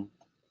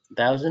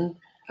 69,000.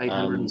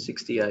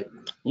 868.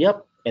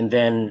 Yep. And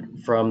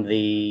then from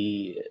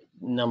the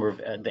number of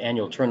the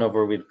annual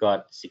turnover, we've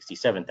got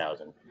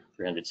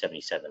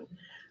 67,377.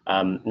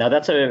 Now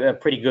that's a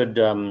pretty good,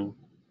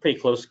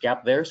 pretty close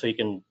gap there. So you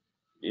can,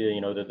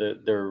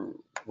 they're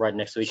right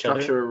next to each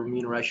other. Structure a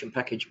remuneration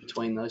package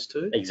between those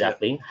two.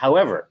 Exactly. Yep.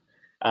 However,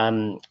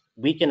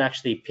 we can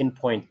actually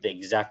pinpoint the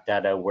exact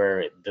data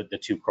where the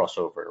two cross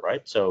over,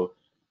 right? So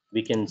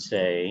we can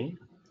say,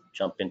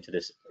 jump into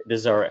this.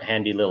 This is our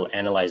handy little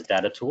analyze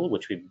data tool,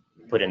 which we've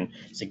put in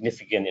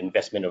significant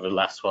investment over the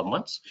last 12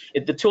 months.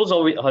 The tool's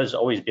has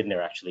always been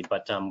there actually,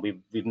 but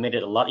we've made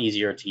it a lot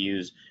easier to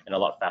use and a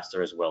lot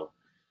faster as well.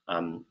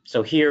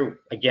 So here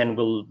again,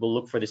 we'll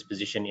look for this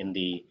position in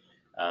the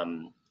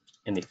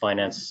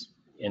finance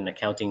and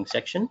accounting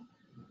section,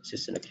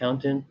 assistant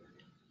accountant.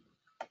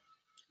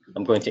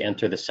 I'm going to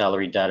enter the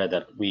salary data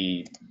that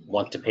we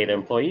want to pay the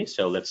employee.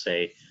 So let's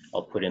say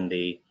I'll put in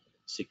the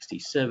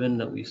 67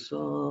 that we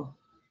saw,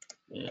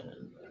 and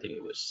I think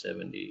it was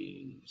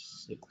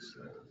 76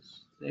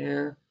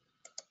 there.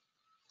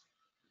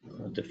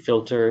 The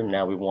filter,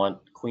 now we want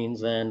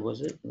Queensland,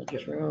 was it?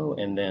 Metro,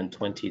 and then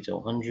 20 to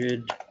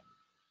 100,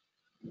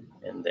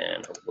 and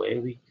then away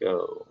we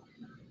go.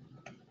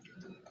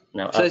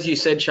 Now, so as you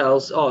said,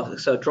 Charles,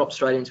 so drop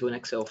straight into an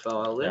Excel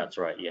file there. That's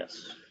right,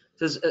 yes.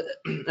 So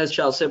as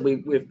Charles said,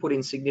 we've put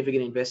in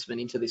significant investment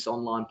into this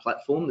online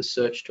platform, the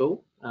search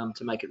tool,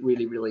 to make it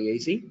really, really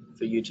easy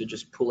for you to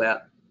just pull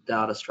out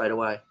data straight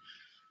away.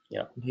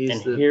 Yeah,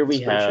 and here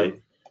we have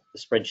the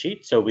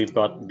spreadsheet. So we've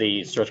got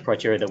the search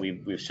criteria that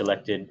we've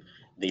selected,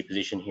 the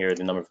position here,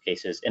 the number of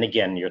cases, and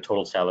again, your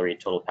total salary,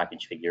 total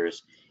package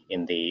figures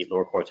in the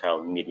lower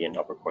quartile, median,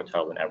 upper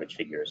quartile, and average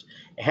figures.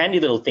 A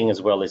handy little thing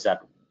as well is that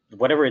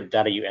whatever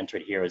data you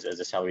entered here as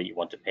a salary you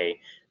want to pay,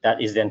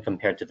 that is then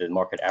compared to the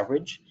market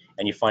average,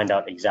 and you find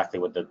out exactly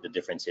what the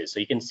difference is.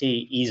 So you can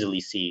easily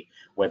see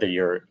whether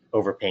you're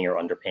overpaying or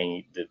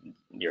underpaying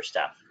your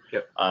staff.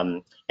 Yep.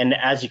 And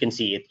as you can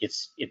see,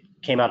 it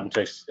came out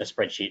into a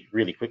spreadsheet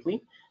really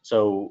quickly.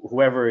 So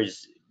whoever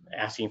is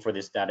asking for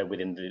this data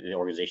within the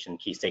organization,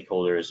 key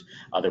stakeholders,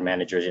 other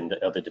managers in the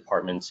other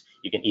departments,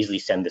 you can easily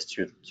send this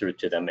through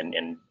to them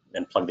and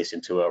plug this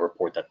into a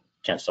report that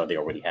chances are they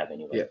already have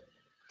anyway. Yeah.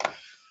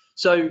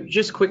 So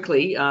just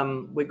quickly,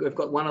 we've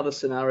got one other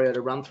scenario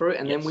to run through,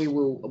 and then we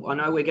will, I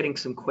know we're getting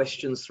some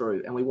questions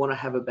through, and we want to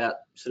have about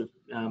sort of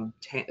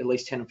at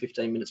least 10 or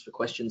 15 minutes for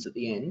questions at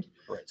the end.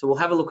 Right. So we'll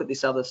have a look at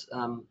this other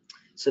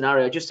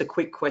scenario. Just a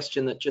quick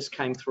question that just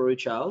came through,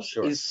 Charles.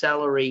 Sure. Is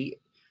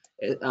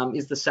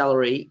the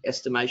salary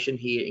estimation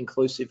here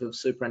inclusive of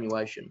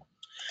superannuation?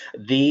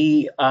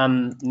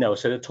 No,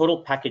 so the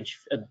total package,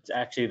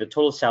 actually the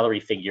total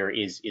salary figure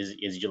is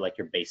like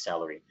your base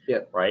salary. Yeah.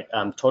 Right.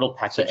 Total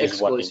package so is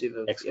what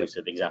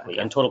exclusive, exactly.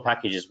 Okay. And total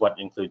package is what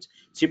includes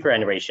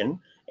superannuation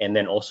and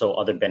then also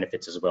other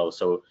benefits as well.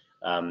 So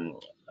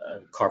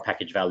car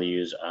package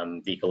values,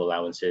 vehicle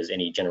allowances,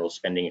 any general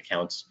spending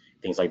accounts,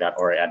 things like that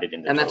are added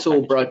in the. And that's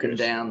all broken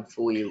down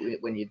for you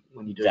when you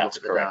do. That's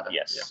look at correct. the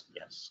data.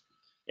 Yes.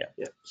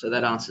 Yeah, so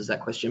that answers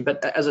that question.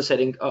 But as I said,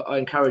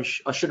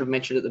 I should have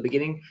mentioned at the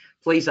beginning,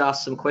 please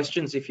ask some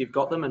questions if you've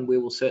got them, and we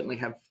will certainly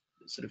have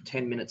sort of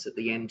 10 minutes at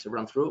the end to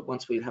run through it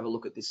once we have a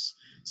look at this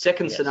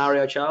second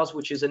scenario, Charles,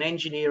 which is an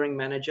engineering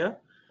manager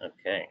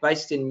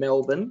based in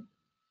Melbourne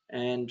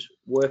and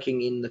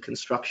working in the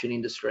construction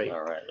industry.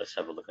 All right, let's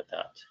have a look at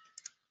that.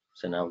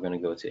 So now we're going to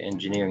go to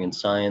engineering and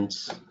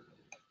science.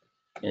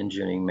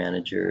 Engineering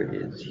manager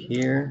is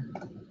here.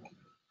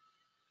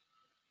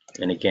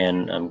 And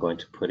again, I'm going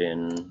to put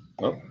in,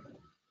 we'll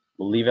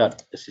leave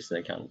out assistant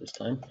accountant this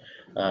time.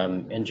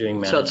 Engineering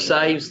manager. So it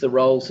saves the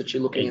roles that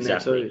you're looking in there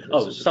too.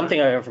 Oh,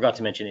 something I forgot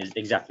to mention is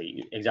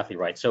exactly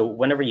right. So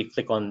whenever you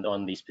click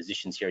on these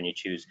positions here and you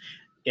choose,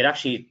 it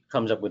actually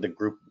comes up with a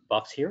group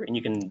box here, and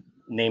you can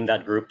name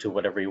that group to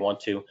whatever you want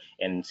to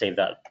and save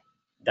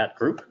that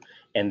group.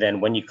 And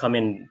then when you come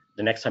in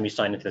the next time you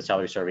sign into the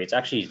salary survey, it's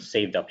actually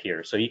saved up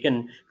here. So you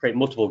can create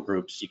multiple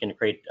groups. You can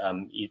create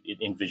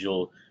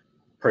individual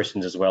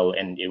persons as well,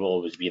 and it will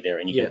always be there,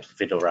 and you can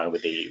fiddle around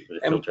with the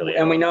filter later.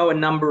 And we know a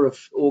number of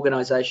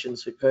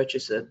organizations who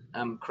purchase it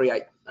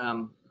create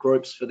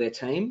groups for their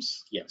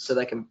teams. Yes. So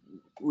they can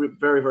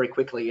very, very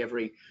quickly,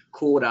 every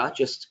quarter,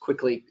 just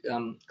quickly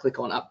click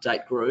on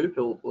update group,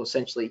 or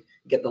essentially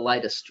get the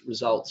latest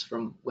results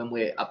from when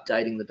we're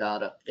updating the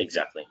data.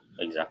 Exactly.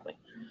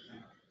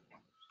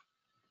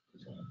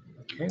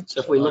 Okay, so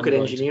if we look at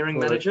engineering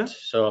manager.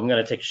 So I'm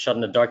going to take a shot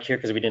in the dark here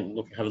because we didn't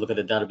have a look at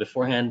the data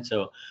beforehand.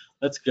 So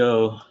let's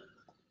go,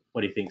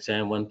 what do you think,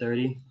 Sam,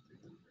 130?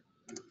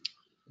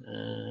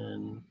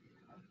 And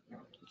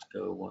let's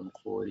go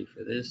 140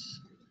 for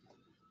this.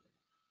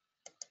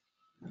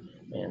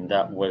 And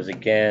that was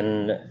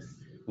again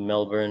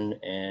Melbourne,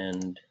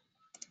 and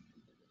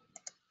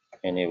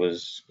it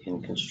was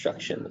in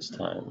construction this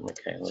time.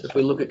 Okay. So if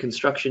we look at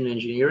construction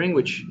engineering,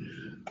 which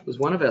was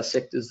one of our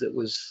sectors that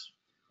was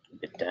a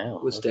bit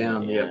down. Was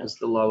down, yeah. It was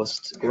the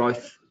lowest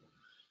growth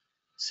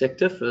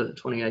sector for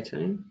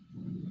 2018.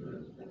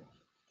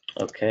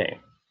 Okay.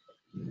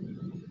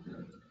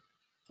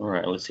 All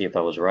right, let's see if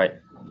I was right.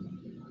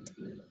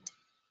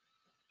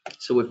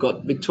 So we've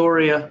got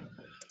Victoria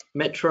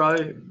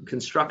Metro,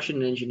 construction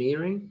and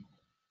engineering.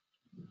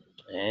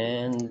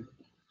 And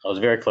I was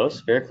very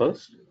close,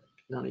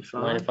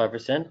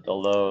 95%,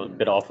 although a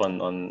bit off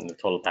on the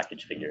total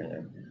package figure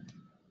there.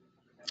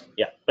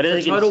 Yeah, but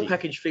the total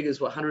package figure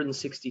is what,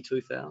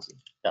 162,000.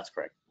 That's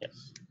correct.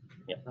 Yes.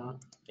 Yeah.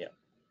 Yeah.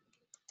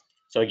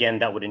 So again,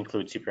 that would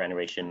include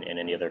superannuation and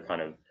any other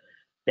kind of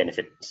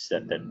benefits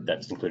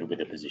that's included with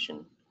the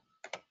position.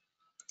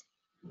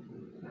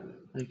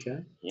 Okay.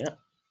 Yeah.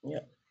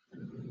 Well,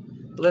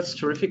 that's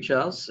terrific,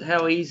 Charles.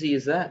 How easy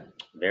is that?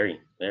 Very,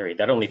 very.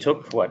 That only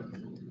took what?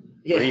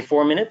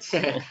 3-4 minutes.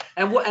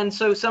 And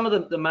so some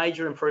of the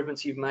major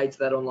improvements you've made to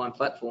that online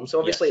platform. So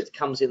obviously it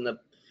comes in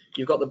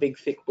you've got the big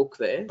thick book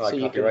there. So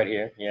you can, right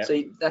here. Yeah. So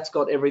that's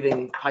got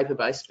everything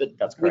paper-based, but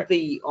that's with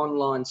the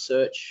online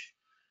search,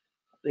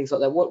 things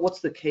like that, what's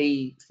the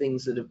key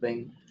things that have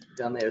been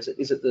done there? Is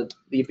it the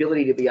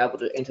ability to be able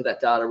to enter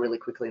that data really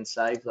quickly and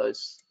save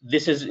those?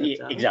 This is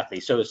exactly.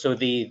 So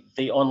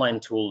the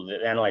online tool,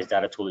 the analyze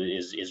data tool,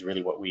 is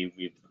really what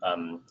we've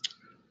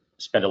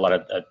spent a lot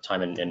of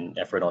time and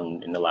effort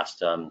on in the last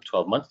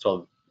 12 months,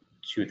 2-3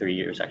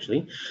 years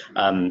actually.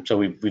 So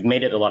we've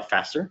made it a lot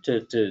faster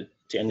to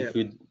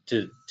include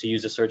to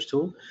use the search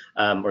tool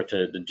or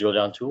to the drill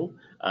down tool.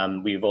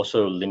 We've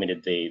also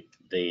limited the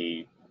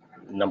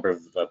number of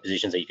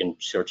positions that you can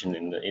search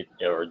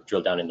or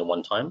drill down into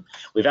one time.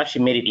 We've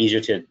actually made it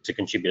easier to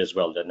contribute as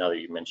well. Now that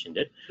you mentioned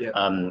it,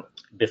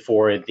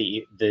 before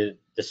the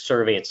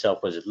survey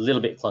itself was a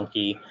little bit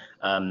clunky.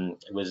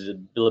 It was a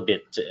little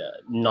bit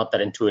not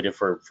that intuitive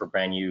for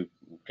brand new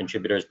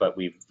contributors, but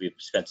we've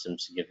spent some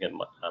significant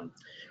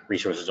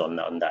resources on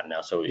that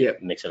now, so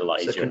it makes it a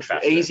lot easier and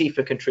faster. Easy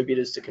for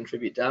contributors to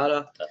contribute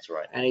data. That's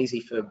right. And easy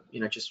for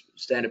just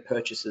standard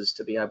purchasers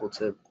to be able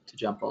to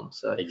jump on.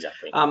 So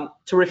exactly.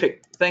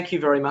 Terrific. Thank you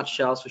very much,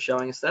 Charles, for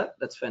showing us that.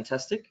 That's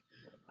fantastic.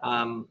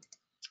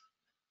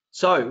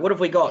 So what have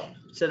we got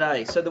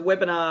today? So the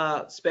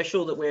webinar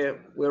special that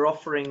we're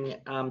offering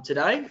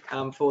today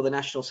for the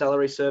National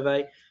Salary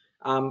Survey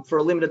for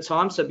a limited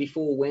time. So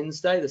before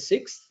Wednesday, the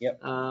 6th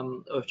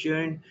of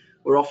June,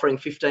 we're offering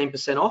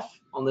 15% off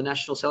on the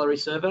National Salary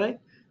Survey,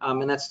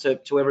 and that's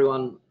to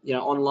everyone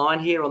online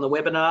here on the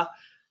webinar.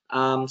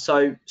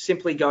 So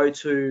simply go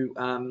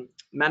to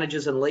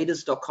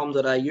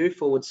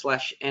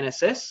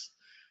managersandleaders.com.au/NSS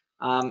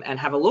and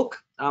have a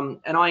look.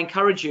 And I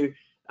encourage you,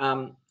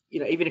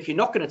 even if you're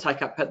not going to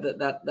take up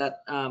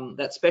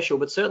that special,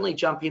 but certainly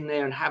jump in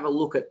there and have a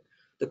look at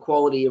the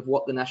quality of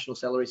what the National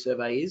Salary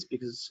Survey is,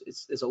 because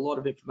there's a lot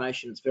of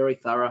information. It's very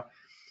thorough,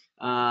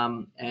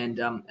 and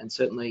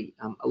certainly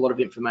a lot of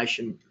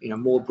information,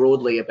 more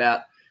broadly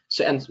about.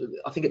 So, and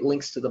I think it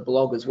links to the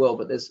blog as well.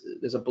 But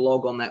there's a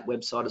blog on that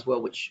website as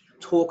well, which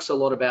talks a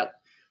lot about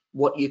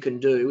what you can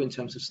do in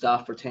terms of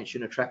staff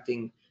retention,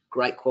 attracting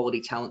great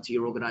quality talent to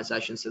your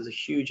organisation. So there's a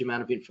huge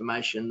amount of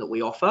information that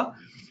we offer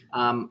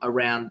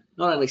around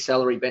not only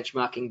salary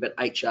benchmarking, but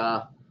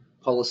HR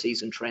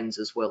policies and trends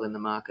as well in the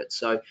market.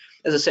 So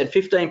as I said,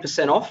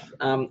 15% off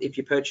if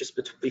you purchase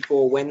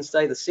before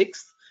Wednesday the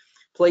 6th.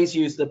 Please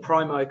use the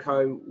promo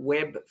code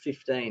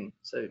WEB15.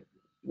 So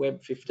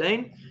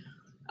WEB15.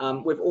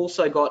 We've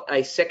also got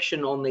a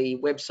section on the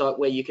website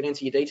where you can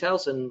enter your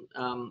details, and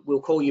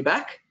we'll call you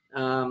back.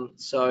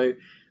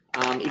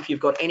 If you've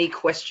got any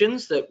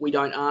questions that we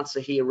don't answer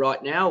here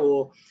right now,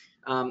 or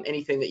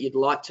anything that you'd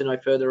like to know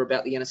further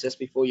about the NSS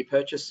before you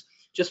purchase,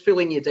 just fill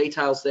in your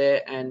details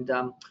there, and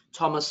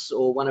Thomas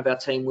or one of our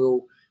team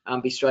will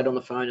be straight on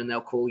the phone, and they'll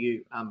call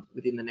you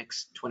within the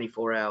next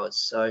 24 hours.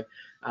 So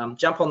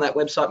jump on that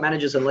website,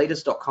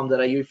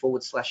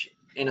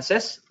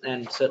 managersandleaders.com.au/NSS,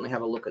 and certainly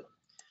have a look at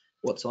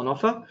what's on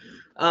offer.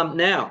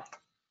 Now,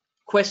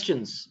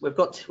 questions. We've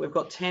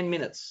got 10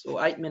 minutes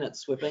or 8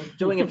 minutes. We've been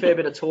doing a fair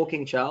bit of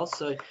talking, Charles.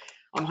 So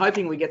I'm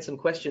hoping we get some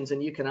questions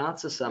and you can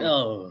answer some.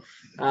 Oh,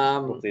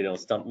 hopefully they'll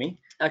stump me.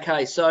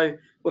 Okay, so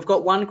we've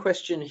got one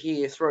question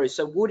here through.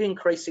 So would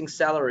increasing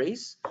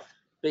salaries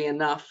be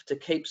enough to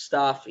keep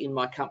staff in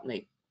my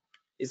company?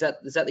 Is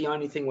that the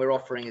only thing we're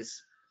offering?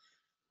 Is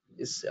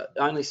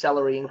only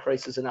salary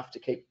increases enough to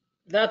keep?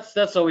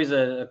 That's always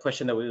a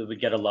question that we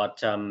get a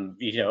lot.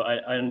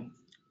 I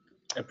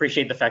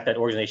appreciate the fact that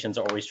organizations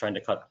are always trying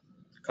to cut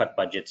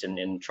budgets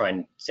and try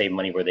and save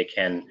money where they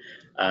can,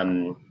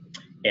 and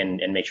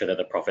make sure that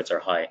the profits are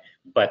high.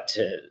 But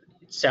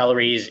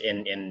salaries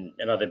and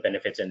other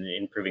benefits and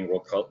improving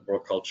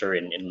work culture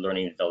and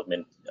learning and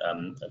development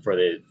for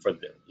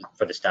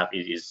the staff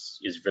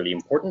is really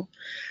important.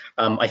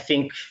 I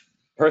think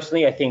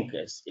personally,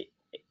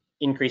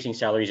 increasing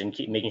salaries and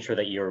making sure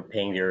that you're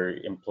paying your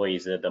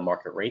employees the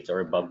market rates or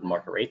above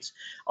market rates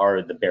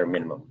are the bare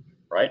minimum,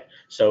 right?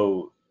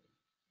 So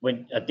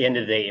when at the end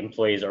of the day,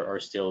 employees are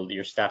still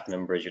your staff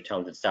members, your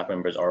talented staff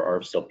members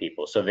are still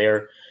people. So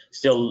they're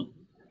still,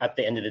 at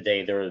the end of the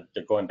day, they're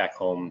going back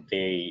home.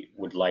 They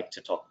would like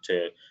to talk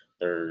to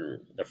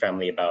their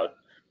family about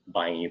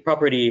buying a new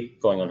property,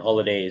 going on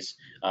holidays,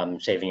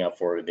 saving up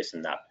for this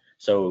and that.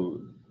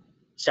 So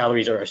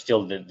salaries are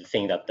still the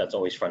thing that's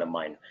always front of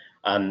mind.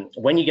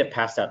 When you get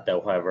past that,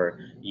 though,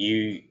 however,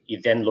 you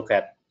then look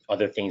at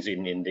other things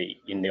in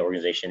the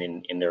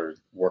organization, in their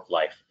work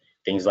life,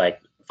 things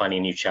like finding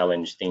a new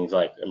challenge, things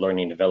like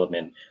learning and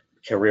development,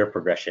 career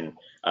progression,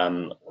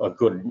 a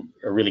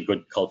really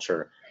good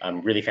culture,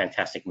 really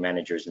fantastic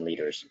managers and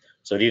leaders.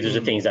 So these are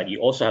the things that you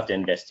also have to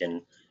invest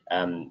in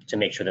to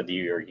make sure that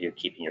you're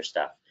keeping your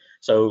staff.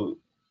 So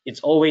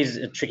it's always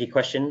a tricky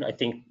question, I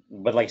think,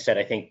 but like I said,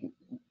 I think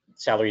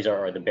salaries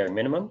are the bare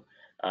minimum,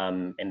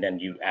 and then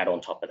you add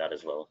on top of that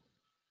as well.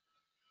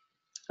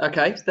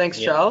 Okay, thanks,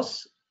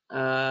 Charles.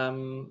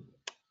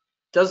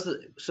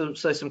 So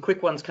some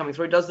quick ones coming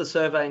through. Does the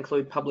survey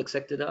include public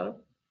sector data?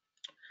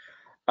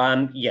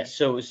 Yes.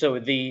 So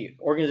the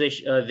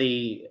organization,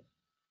 the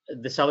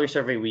salary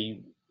survey,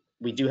 we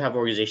do have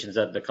organizations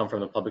that come from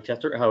the public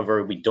sector.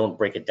 However, we don't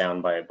break it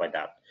down by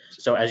that.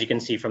 So as you can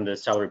see from the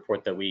salary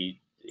report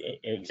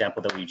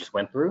example that we just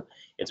went through,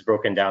 it's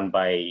broken down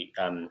by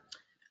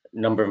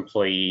number of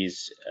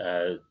employees,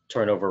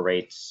 turnover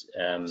rates,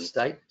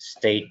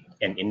 state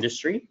and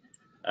industry,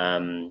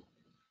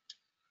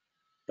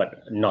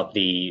 but not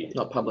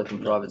public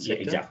and private sector.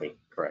 Yeah, exactly,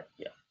 correct.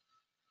 Yeah.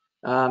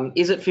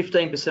 Is it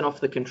 15% off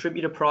the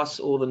contributor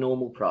price or the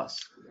normal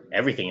price?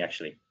 Everything,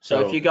 actually.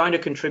 So if you're going to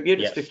contribute,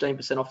 it's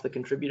 15% off the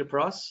contributor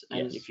price,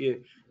 and if you're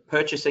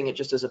purchasing it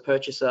just as a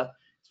purchaser,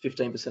 it's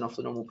 15% off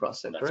the normal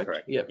price. That's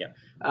correct? Yep. Yeah.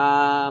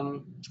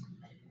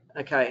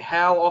 Okay.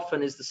 How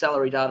often is the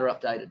salary data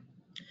updated?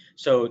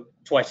 So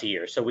twice a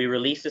year. So we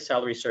release the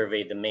salary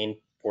survey, the main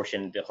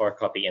portion, the hard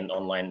copy and the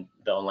online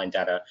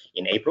data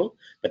in April,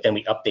 but then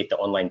we update the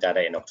online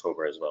data in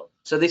October as well.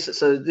 So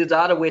the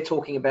data we're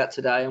talking about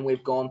today and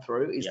we've gone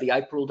through is the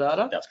April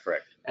data. That's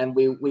correct. And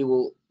we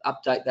will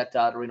update that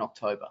data in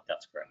October.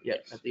 That's correct. Yeah,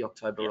 at the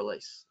October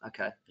release.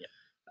 Okay. Yeah.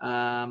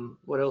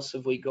 What else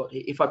have we got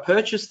here? If I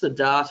purchase the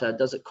data,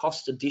 does it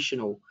cost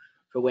additional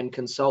for when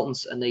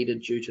consultants are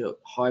needed due to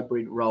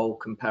hybrid role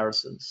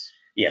comparisons?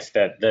 Yes,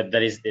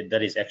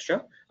 that is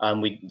extra.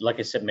 Like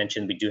I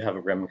mentioned, we do have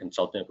a Bremen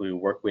consultant who we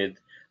work with.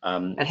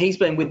 And he's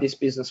been with this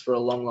business for a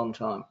long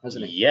time,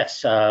 hasn't he?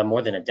 Yes,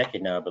 more than a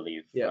decade now, I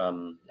believe. Yeah.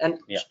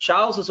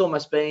 Charles has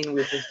almost been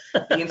with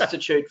the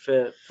Institute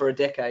for a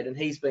decade, and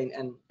he's been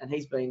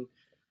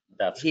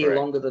here correct.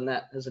 longer than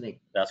that, hasn't he?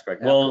 That's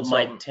correct. Well,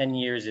 my 10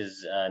 years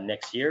is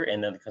next year,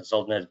 and then the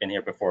consultant has been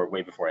here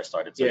way before I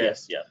started. So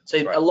yes. So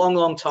a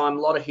long time,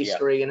 a lot of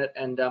history in it,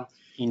 and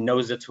he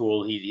knows the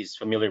tool. He's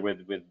familiar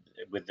with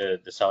the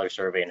salary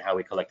survey and how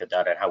we collect the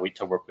data and how we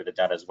work with the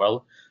data as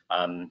well.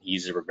 He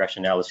uses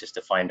regression analysis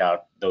to find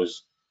out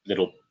those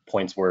little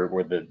points where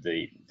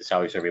the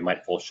salary survey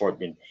might fall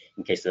short in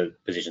case the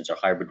positions are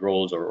hybrid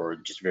roles or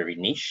just very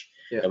niche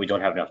that we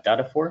don't have enough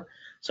data for.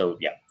 So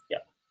yeah.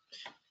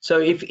 So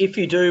if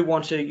you do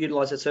want to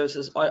utilize that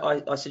services,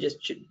 I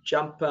suggest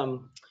jump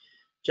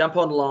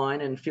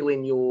online and fill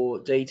in your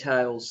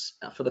details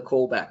for the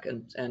callback,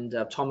 and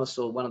Thomas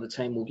or one of the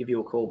team will give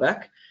you a call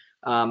back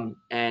and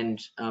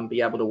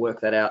be able to work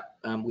that out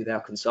with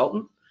our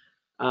consultant.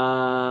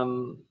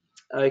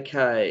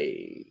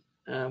 Okay.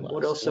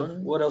 What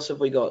else have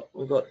we got?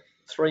 We've got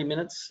 3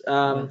 minutes.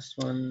 Last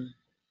one.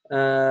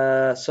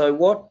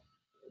 So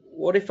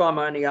what if I'm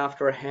only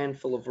after a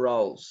handful of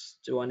roles?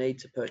 Do I need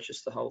to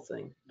purchase the whole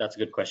thing? That's a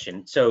good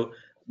question. So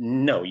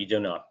no, you do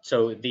not.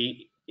 So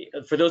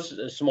for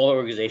those smaller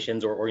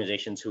organizations or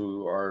organizations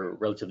who are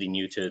relatively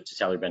new to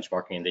salary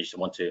benchmarking and they just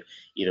want to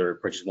either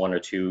purchase 1 or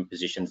 2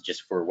 positions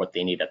just for what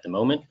they need at the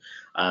moment,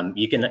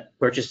 you can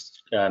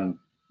purchase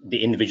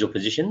the individual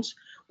positions,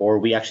 or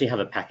we actually have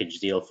a package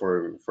deal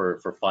for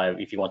 5.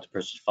 If you want to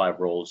purchase 5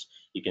 roles,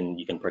 you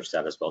can purchase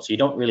that as well. So you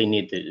don't really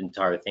need the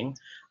entire thing.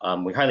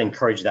 We highly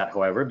encourage that,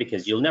 however,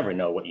 because you'll never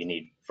know what you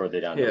need further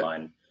down the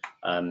line.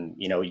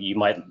 You know, you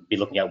might be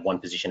looking at 1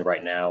 position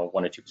right now,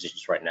 1 or 2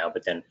 positions right now,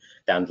 but then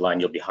down the line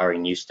you'll be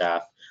hiring new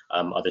staff.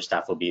 Other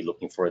staff will be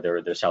looking for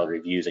their salary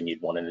reviews, and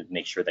you'd want to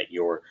make sure that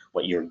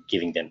what you're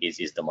giving them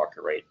is the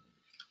market rate.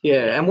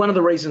 Yeah, and one of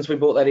the reasons we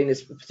brought that in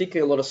is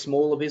particularly a lot of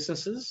smaller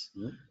businesses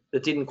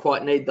that didn't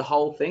quite need the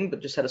whole thing, but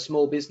just had a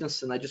small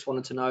business and they just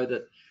wanted to know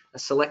that a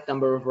select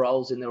number of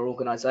roles in their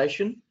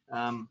organisation,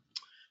 you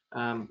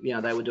know,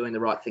 they were doing the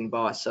right thing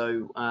by.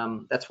 So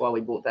that's why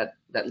we brought that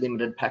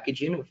limited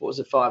package in. What was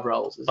it? 5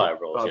 roles? 5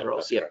 roles. 5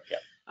 roles. Yeah.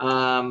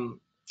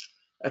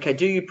 Okay.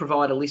 Do you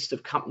provide a list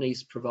of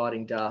companies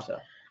providing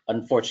data?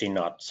 Unfortunately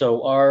not.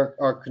 So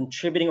our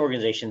contributing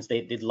organizations,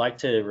 they'd like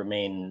to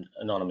remain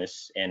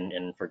anonymous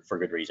and for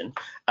good reason.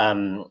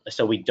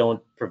 So we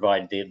don't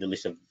provide the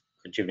list of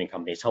contributing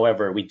companies.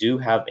 However, we do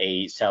have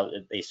a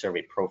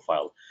survey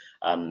profile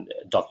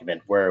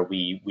document where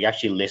we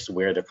actually list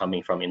where they're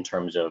coming from in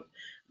terms of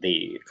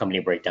the company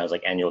breakdowns,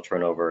 like annual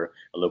turnover,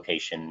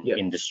 location,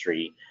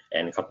 industry,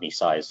 and company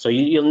size. So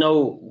you'll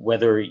know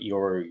whether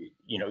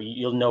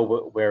you'll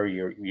know where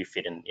you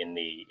fit in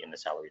the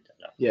salary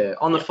data. Yeah.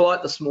 On the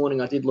flight this morning,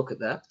 I did look at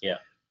that. Yeah.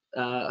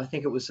 I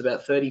think it was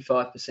about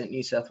 35%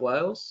 New South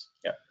Wales.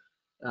 Yeah.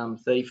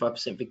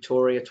 35%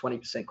 Victoria,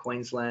 20%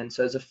 Queensland.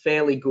 So it's a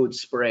fairly good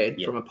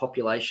spread from a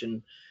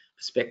population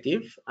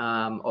perspective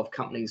of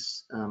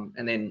companies,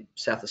 and then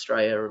South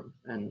Australia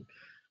and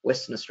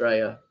Western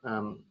Australia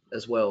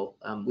as well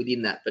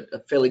within that, but a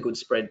fairly good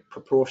spread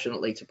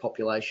proportionately to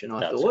population,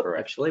 I thought,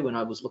 actually, when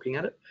I was looking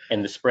at it.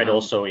 And the spread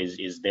also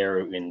is there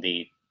in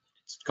the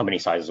company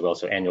size as well,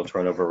 so annual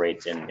turnover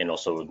rates and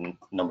also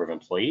number of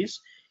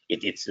employees.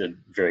 It's a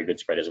very good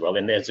spread as well.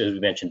 And as we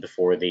mentioned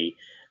before, the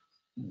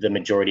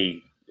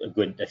majority, a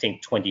good, I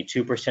think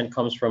 22%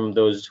 comes from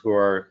those who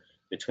are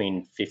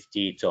between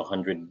 50 to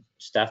 100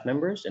 staff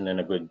members, and then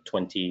another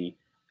 20%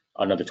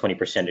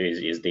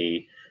 is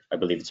the, I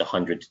believe it's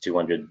 100 to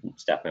 200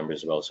 staff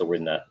members as well. So we're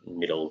in that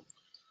middle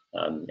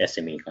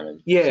SME kind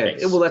of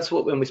space. Well, that's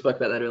when we spoke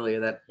about that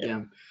earlier, that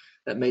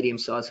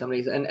medium-sized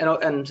companies. And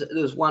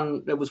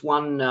there was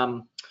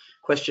one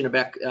question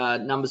about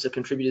numbers of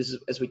contributors,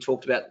 as we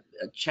talked about.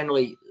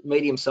 Generally,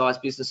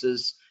 medium-sized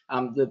businesses,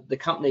 the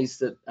companies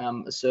that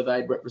are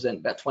surveyed represent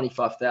about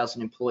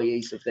 25,000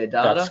 employees of their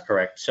data. That's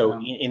correct. So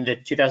in the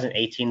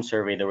 2018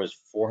 survey, there was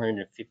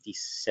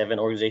 457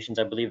 organizations,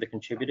 I believe, that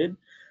contributed.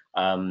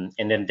 And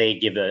then they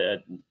give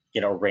a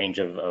range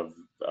of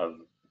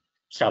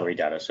salary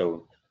data,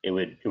 so it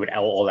would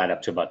all add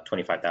up to about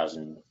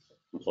 25,000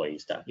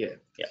 employees. Yeah.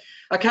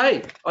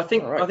 Okay, I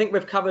think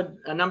we've covered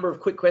a number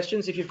of quick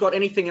questions. If you've got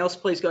anything else,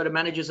 please go to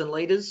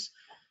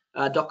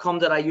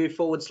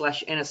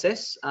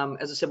managersandleaders.com.au/NSS.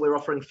 As I said, we're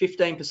offering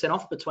 15%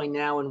 off between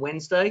now and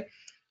Wednesday,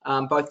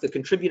 both the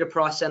contributor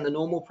price and the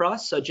normal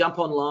price. So jump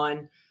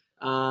online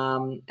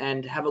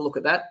and have a look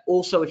at that.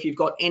 Also, if you've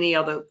got any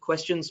other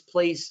questions,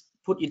 please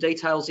put your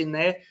details in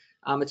there.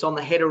 It's on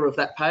the header of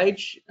that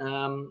page,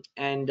 and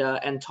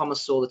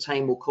Thomas or the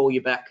team will call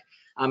you back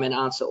and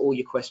answer all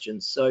your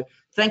questions. So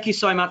thank you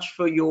so much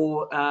for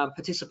your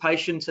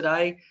participation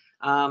today.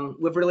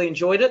 We've really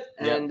enjoyed it,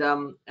 and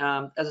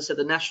as I said,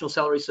 the National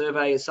Salary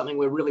Survey is something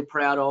we're really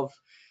proud of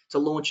to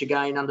launch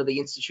again under the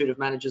Institute of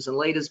Managers and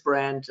Leaders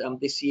brand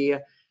this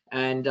year,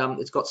 and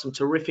it's got some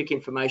terrific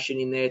information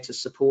in there to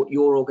support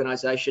your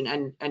organisation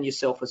and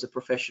yourself as a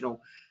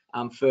professional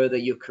further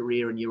your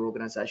career and your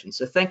organisation.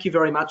 So thank you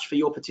very much for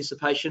your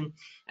participation,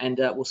 and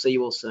we'll see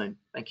you all soon.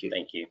 Thank you.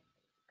 Thank you.